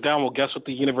certifications? Down, well, guess what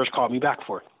the universe called me back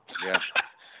for? Yeah.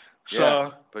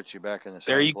 So, put you back in the same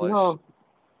there you place. go.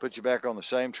 Put you back on the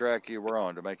same track you were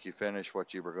on to make you finish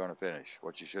what you were going to finish,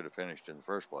 what you should have finished in the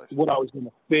first place. What I was going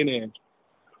to finish,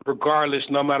 regardless,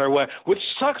 no matter what. Which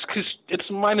sucks because it's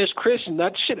minus Chris, and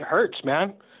that shit hurts,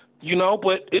 man. You know,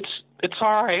 but it's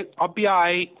all right. I'll be all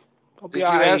right.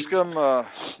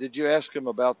 Did you ask him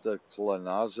about the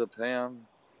clonazepam?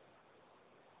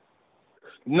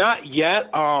 Not yet.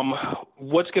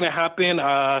 What's going to happen?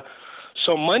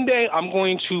 So Monday, I'm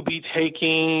going to be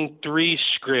taking 3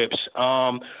 scripts,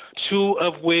 2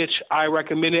 of which I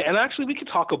recommended. And actually, we could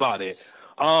talk about it.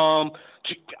 I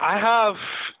have,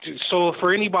 so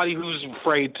for anybody who's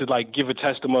afraid to like give a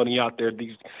testimony out there,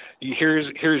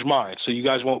 here's mine. So you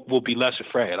guys will be less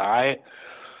afraid. All right.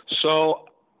 So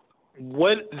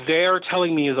what they're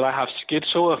telling me is that I have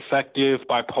schizoaffective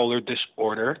bipolar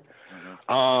disorder.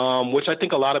 Which I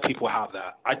think a lot of people have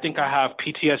that. I think I have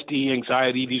PTSD,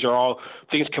 anxiety. These are all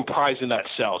things comprised in that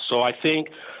cell. So I think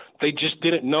they just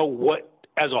didn't know what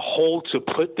as a whole to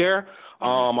put there.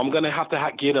 I'm going to have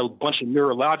to get a bunch of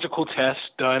neurological tests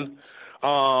done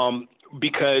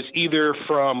because either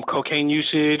from cocaine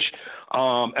usage,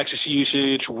 ecstasy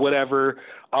usage, whatever,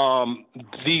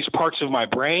 these parts of my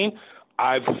brain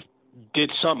I've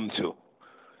did something to.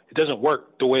 It doesn't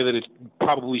work the way that it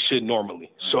probably should normally.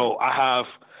 So I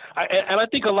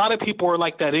think a lot of people are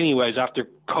like that anyways after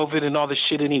COVID and all this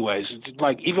shit anyways. It's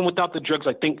like even without the drugs,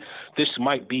 I think this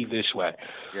might be this way.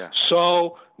 Yeah.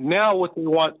 So now what they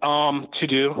want to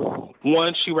do,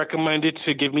 one, she recommended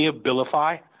to give me a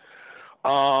Abilify.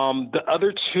 The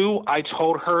other 2, I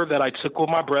told her that I took with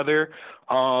my brother.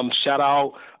 Shout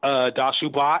out Dasu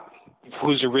Bot,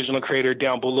 who's the original creator of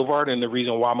Down Boulevard and the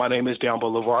reason why my name is Down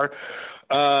Boulevard.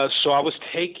 So I was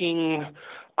taking,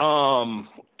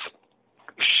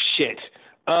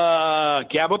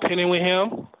 gabapentin with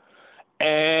him,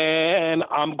 and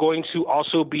I'm going to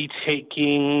also be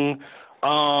taking,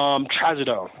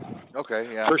 trazodone.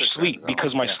 Okay, yeah. For sleep,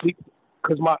 because my sleep,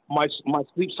 because my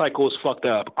sleep cycle is fucked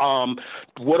up.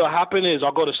 What'll happen is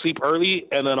I'll go to sleep early,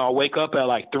 and then I'll wake up at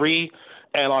like 3.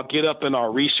 And I'll get up and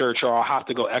I'll research, or I'll have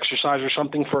to go exercise or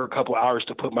something for a couple hours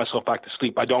to put myself back to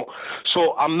sleep.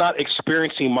 So I'm not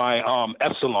experiencing my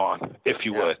epsilon, if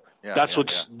you would. Yeah, that's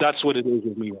what it is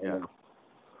with me right now.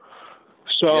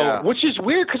 So, which is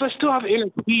weird because I still have inner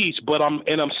peace, but I'm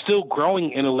still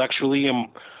growing intellectually, and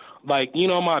like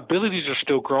my abilities are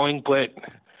still growing, but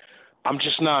I'm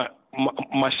just not.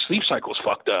 My sleep cycle's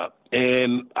fucked up,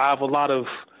 and I have a lot of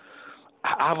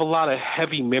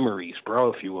heavy memories,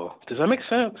 bro, if you will. Does that make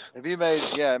sense? Have you made,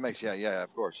 it makes,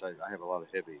 of course. I have a lot of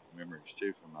heavy memories,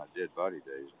 too, from my dead body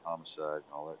days, homicide,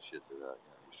 and all that shit that I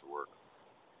used to work.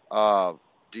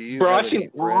 Do you Bro, have I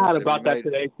seen any an ad about that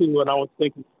today, too, and I was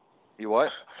thinking. You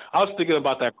what? I was thinking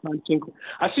about that crime scene.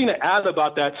 I seen an ad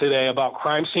about that today about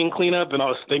crime scene cleanup, and I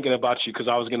was thinking about you because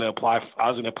I was going to apply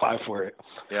for it.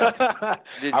 Yeah.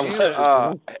 Did you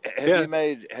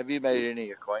have you made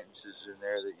any acquaintances in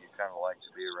there that you kind of like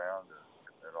to be around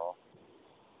at all?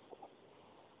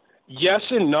 Yes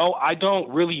and no. I don't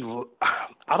really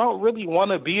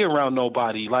want to be around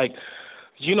nobody. Like,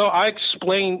 I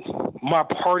explained my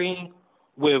partying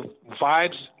with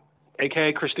Vibes,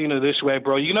 a.k.a. Christina, this way,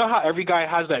 bro. You know how every guy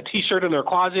has that T-shirt in their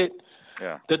closet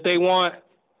that they want?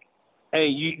 Hey,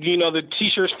 you know the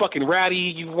T-shirt's fucking ratty.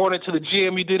 You worn it to the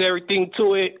gym. You did everything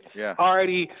to it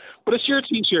already. But it's your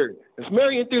T-shirt. If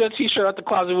Marion threw that T-shirt out the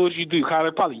closet, what would you do?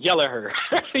 Kyler? Probably yell at her.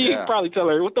 You'd probably tell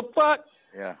her, what the fuck?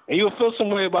 Yeah. And you'll feel some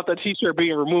way about that T-shirt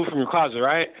being removed from your closet,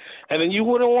 right? And then you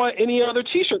wouldn't want any other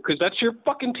T-shirt because that's your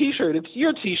fucking T-shirt. It's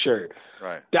your T-shirt.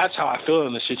 Right. That's how I feel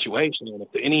in the situation, and if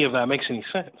any of that makes any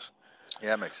sense.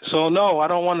 Yeah, it makes sense. So, no, I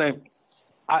don't want to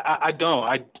 – I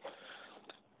don't.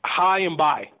 High and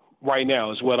by right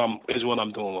now is what I'm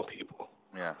doing with people.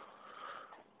 Yeah.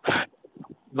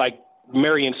 Like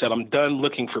Marion said, I'm done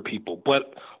looking for people.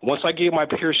 But once I get my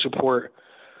peer support,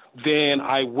 then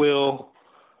I will –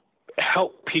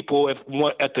 help people at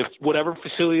the whatever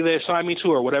facility they assign me to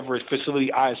or whatever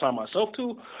facility I assign myself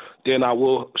to, then I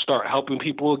will start helping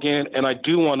people again. And I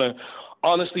do want to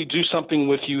honestly do something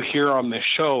with you here on this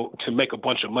show to make a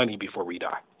bunch of money before we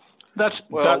die. Those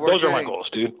are my goals,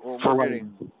 dude. Well,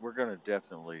 we're going to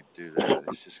definitely do that.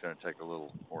 It's just going to take a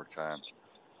little more time.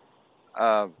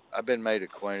 I've been made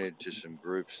acquainted to some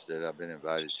groups that I've been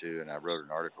invited to, and I wrote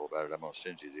an article about it. I'm going to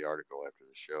send you the article after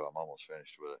the show. I'm almost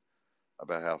finished with it.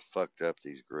 About how fucked up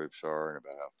these groups are and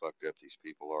about how fucked up these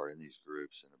people are in these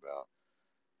groups and about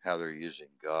how they're using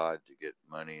God to get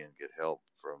money and get help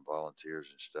from volunteers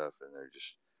and stuff. And they're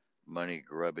just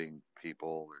money-grubbing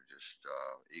people. They're just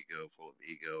full of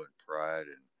ego and pride.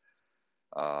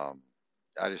 And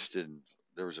I just didn't.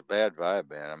 There was a bad vibe,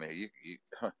 man. I mean,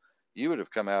 you would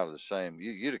have come out of the same.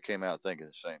 You'd have came out thinking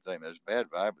the same thing. There's a bad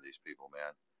vibe with these people,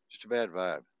 man. Just a bad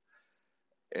vibe,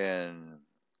 and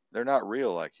they're not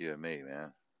real like you and me,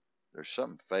 man. There's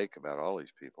something fake about all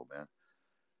these people, man.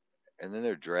 And then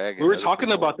they're dragging. We were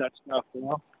talking about that stuff, you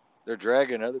know. They're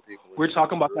dragging other people. We're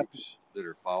talking about that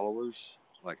are followers,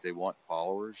 like they want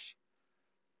followers.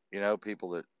 You know, people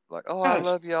that like, oh, Yes. I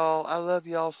love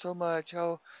y'all so much.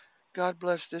 Oh, God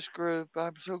bless this group.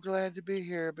 I'm so glad to be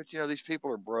here. But you know, these people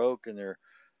are broke and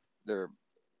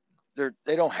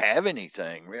they don't have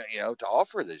anything, you know, to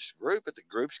offer this group. But the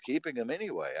group's keeping them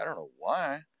anyway. I don't know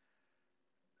why.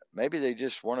 Maybe they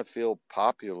just want to feel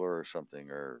popular or something,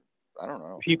 or I don't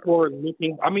know. People are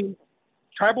looking. I mean,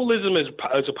 tribalism is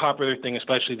a popular thing,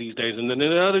 especially these days. And then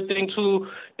another thing too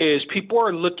is people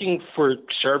are looking for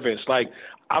service. Like,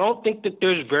 I don't think that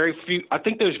there's very few. I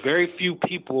think there's very few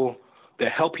people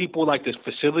that help people like this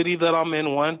facility that I'm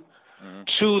in. One,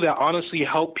 two, that honestly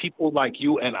help people like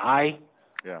you and I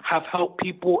have helped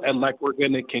people, and like we're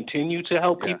going to continue to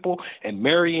help people, and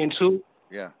Marion too.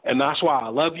 Yeah. And that's why I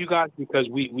love you guys, because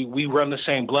we run the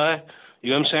same blood.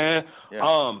 You know what I'm saying?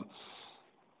 Yeah.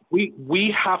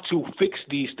 We have to fix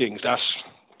these things. That's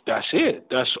it.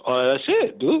 That's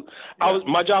it, dude. Yeah.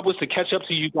 My job was to catch up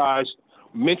to you guys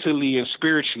mentally and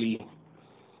spiritually.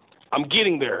 I'm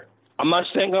getting there. I'm not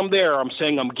saying I'm there. I'm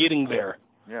saying I'm getting there.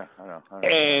 Yeah, I know.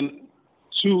 And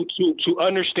to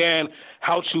understand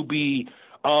how to be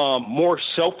more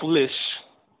selfless,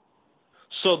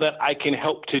 so that I can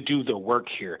help to do the work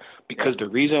here. Because the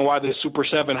reason why the Super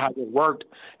 7 hasn't worked,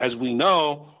 as we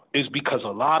know, is because a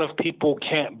lot of people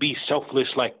can't be selfless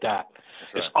like that.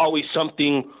 That's right. It's always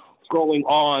something going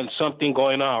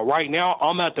on. Right now,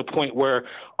 I'm at the point where,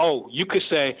 you could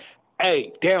say,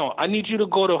 hey, damn, I need you to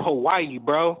go to Hawaii,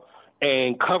 bro,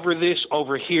 and cover this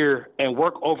over here and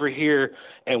work over here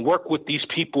and work with these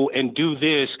people and do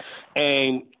this.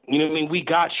 And, you know what I mean? We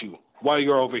got you. While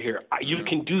you're over here, you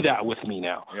can do that with me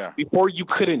now. Yeah. Before, you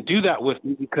couldn't do that with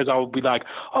me because I would be like,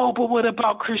 oh, but what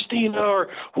about Christina, or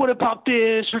what about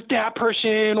this or that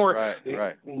person? Or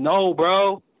right. No,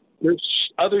 bro.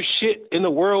 There's other shit in the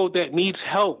world that needs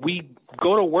help. We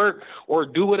go to work or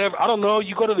do whatever. I don't know.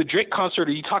 You go to the Drake concert,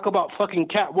 or you talk about fucking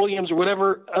Cat Williams or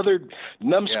whatever other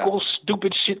numbskull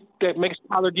stupid shit that makes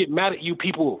Tyler get mad at you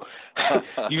people.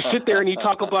 You sit there and you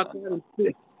talk about that and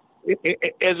shit.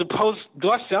 As opposed,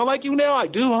 do I sound like you now? I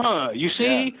do, huh? You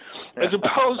see, as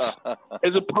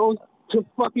opposed to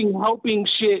fucking helping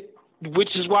shit,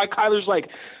 which is why Kyler's like,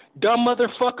 dumb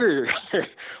motherfucker.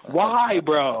 Why,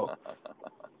 bro?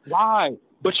 Why?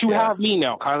 But you have me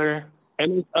now, Kyler,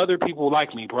 and there's other people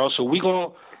like me, bro. So we gonna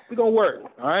work.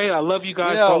 All right, I love you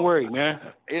guys. Don't worry, man.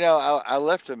 You know, I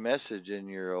left a message in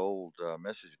your old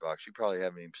message box. You probably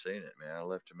haven't even seen it, man. I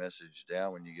left a message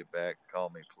down. When you get back, call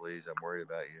me, please. I'm worried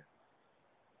about you.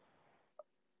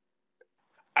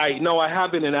 I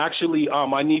haven't, and actually,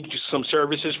 I need some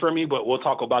services from you, but we'll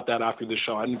talk about that after the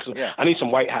show. I need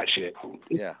some white hat shit.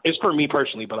 Yeah, it's for me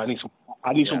personally, but I need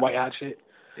some white hat shit.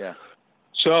 Yeah.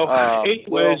 So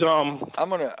anyways, I'm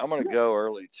gonna go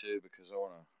early too, because I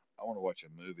wanna watch a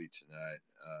movie tonight.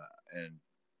 And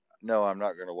no, I'm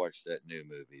not gonna watch that new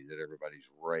movie that everybody's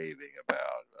raving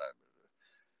about.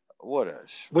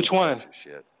 Which one?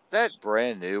 Shit. That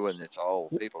brand new one that's all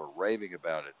people are raving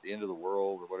about it. The End of the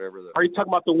World or whatever. Are you talking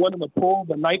about the one in the pool,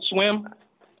 the night swim?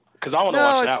 Because I want to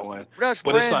watch that one. No, it's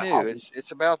brand new.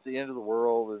 It's about the end of the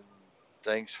world, and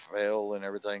things fail and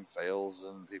everything fails,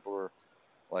 and people are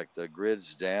like, the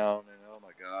grid's down, and oh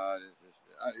my God,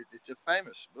 it's a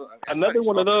famous book. Another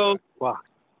one of those. Wow.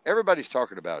 Everybody's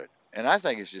talking about it, and I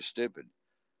think it's just stupid.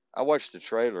 I watched the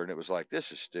trailer, and it was like, this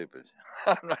is stupid.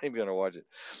 I'm not even going to watch it.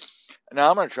 Now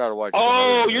I'm going to try to watch.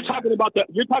 Oh, you're talking about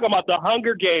the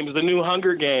Hunger Games, the new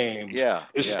Hunger Games. Yeah,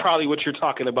 this is probably what you're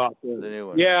talking about. The new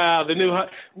one. Yeah, the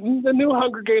new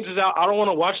Hunger Games is out. I don't want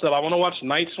to watch that. I want to watch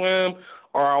Night Swim,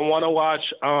 or I want to watch.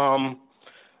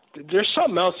 There's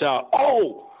something else out.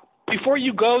 Oh, before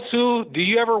you go to, do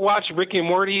you ever watch Rick and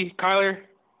Morty, Kyler?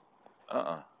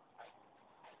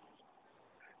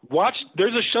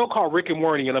 There's a show called Rick and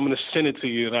Morty, and I'm going to send it to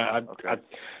you. And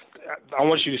I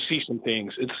want you to see some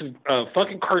things. It's a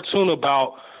fucking cartoon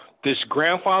about this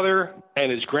grandfather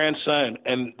and his grandson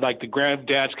and like the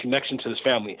granddad's connection to his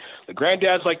family. The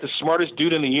granddad's like the smartest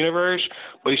dude in the universe,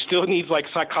 but he still needs like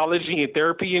psychology and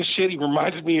therapy and shit. He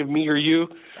reminds me of me or you.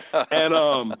 And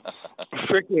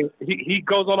freaking he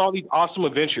goes on all these awesome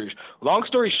adventures. Long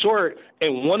story short,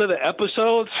 in one of the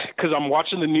episodes, because I'm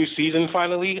watching the new season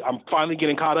finally, I'm finally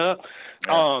getting caught up.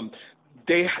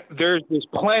 There's this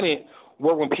planet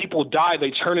where when people die,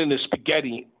 they turn into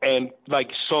spaghetti, and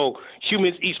like so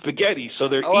humans eat spaghetti, so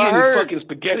they're eating fucking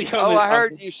spaghetti. I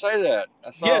heard you say that.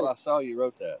 I saw you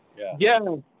wrote that. Yeah.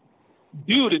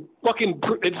 Dude,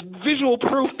 it's visual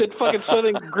proof that fucking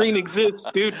Soylent Green exists,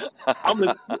 dude. I'm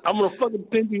gonna fucking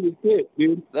send you the shit,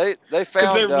 dude. They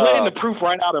found they're laying the proof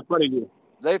right out in front of you.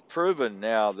 They've proven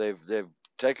now they've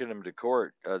taken them to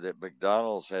court that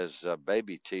McDonald's has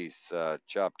baby teeth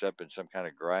chopped up in some kind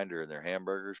of grinder in their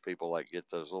hamburgers. People like get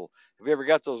those little. Have you ever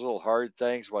got those little hard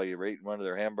things while you're eating one of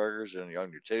their hamburgers and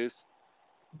on your tooth?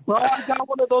 Bro, I got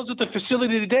one of those at the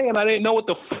facility today, and I didn't know what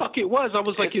the fuck it was. I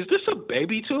was like, "Is this a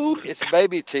baby tooth?" It's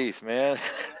baby teeth, man.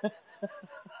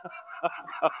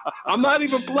 I'm not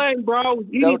even playing, bro.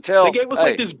 Don't tell. They gave us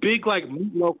like this big like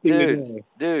meatloaf thing today.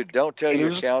 Dude, don't tell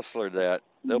your counselor that.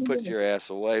 They'll put your ass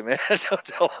away, man. Don't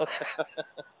tell them that.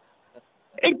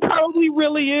 It probably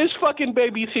really is fucking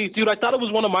baby teeth, dude. I thought it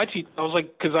was one of my teeth. I was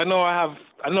like, because I know I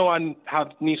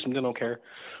need some dental care.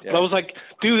 Yeah. But I was like,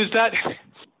 dude,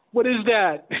 what is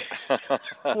that?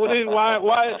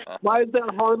 Why is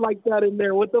that hard like that in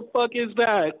there? What the fuck is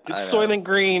that? It's Soylent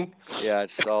Green. Yeah,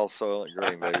 it's all Soylent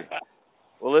Green, baby.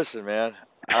 Well, listen, man.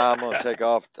 I'm gonna take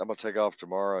off. I'm gonna take off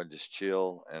tomorrow and just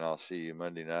chill, and I'll see you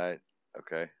Monday night.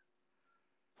 Okay.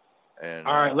 And,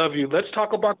 all right, love you. Let's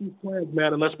talk about these plans,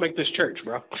 man, and let's make this church,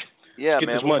 bro. Yeah, get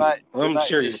man. This money. I'm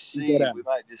serious. We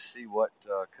might just see what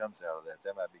comes out of that.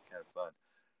 That might be kind of fun.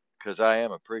 Because I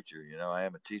am a preacher, you know. I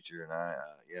am a teacher, and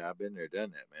I've been there, done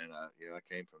that, man. I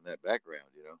came from that background,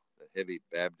 you know, the heavy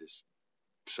Baptist,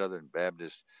 Southern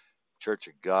Baptist, Church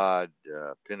of God,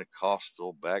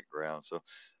 Pentecostal background. So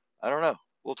I don't know.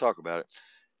 We'll talk about it.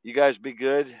 You guys be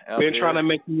good. Been trying to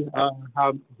make you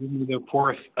give me the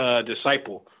fourth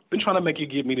disciple. Been trying to make you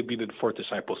get me to be the fourth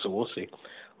disciple, so we'll see.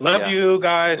 Love you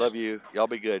guys. Love you. Y'all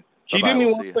be good. Can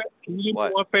you do me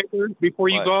one favor before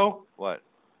you go? What?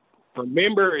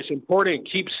 Remember, it's important.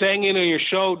 Keep saying it on your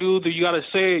show, dude. You got to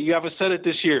say it. You haven't said it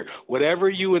this year. Whatever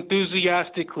you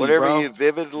enthusiastically, you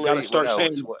vividly,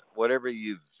 whatever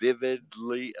you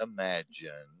vividly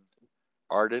imagine,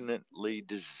 ardently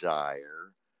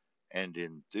desire, and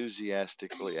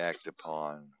enthusiastically act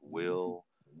upon will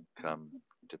come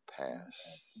to pass.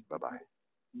 Bye-bye.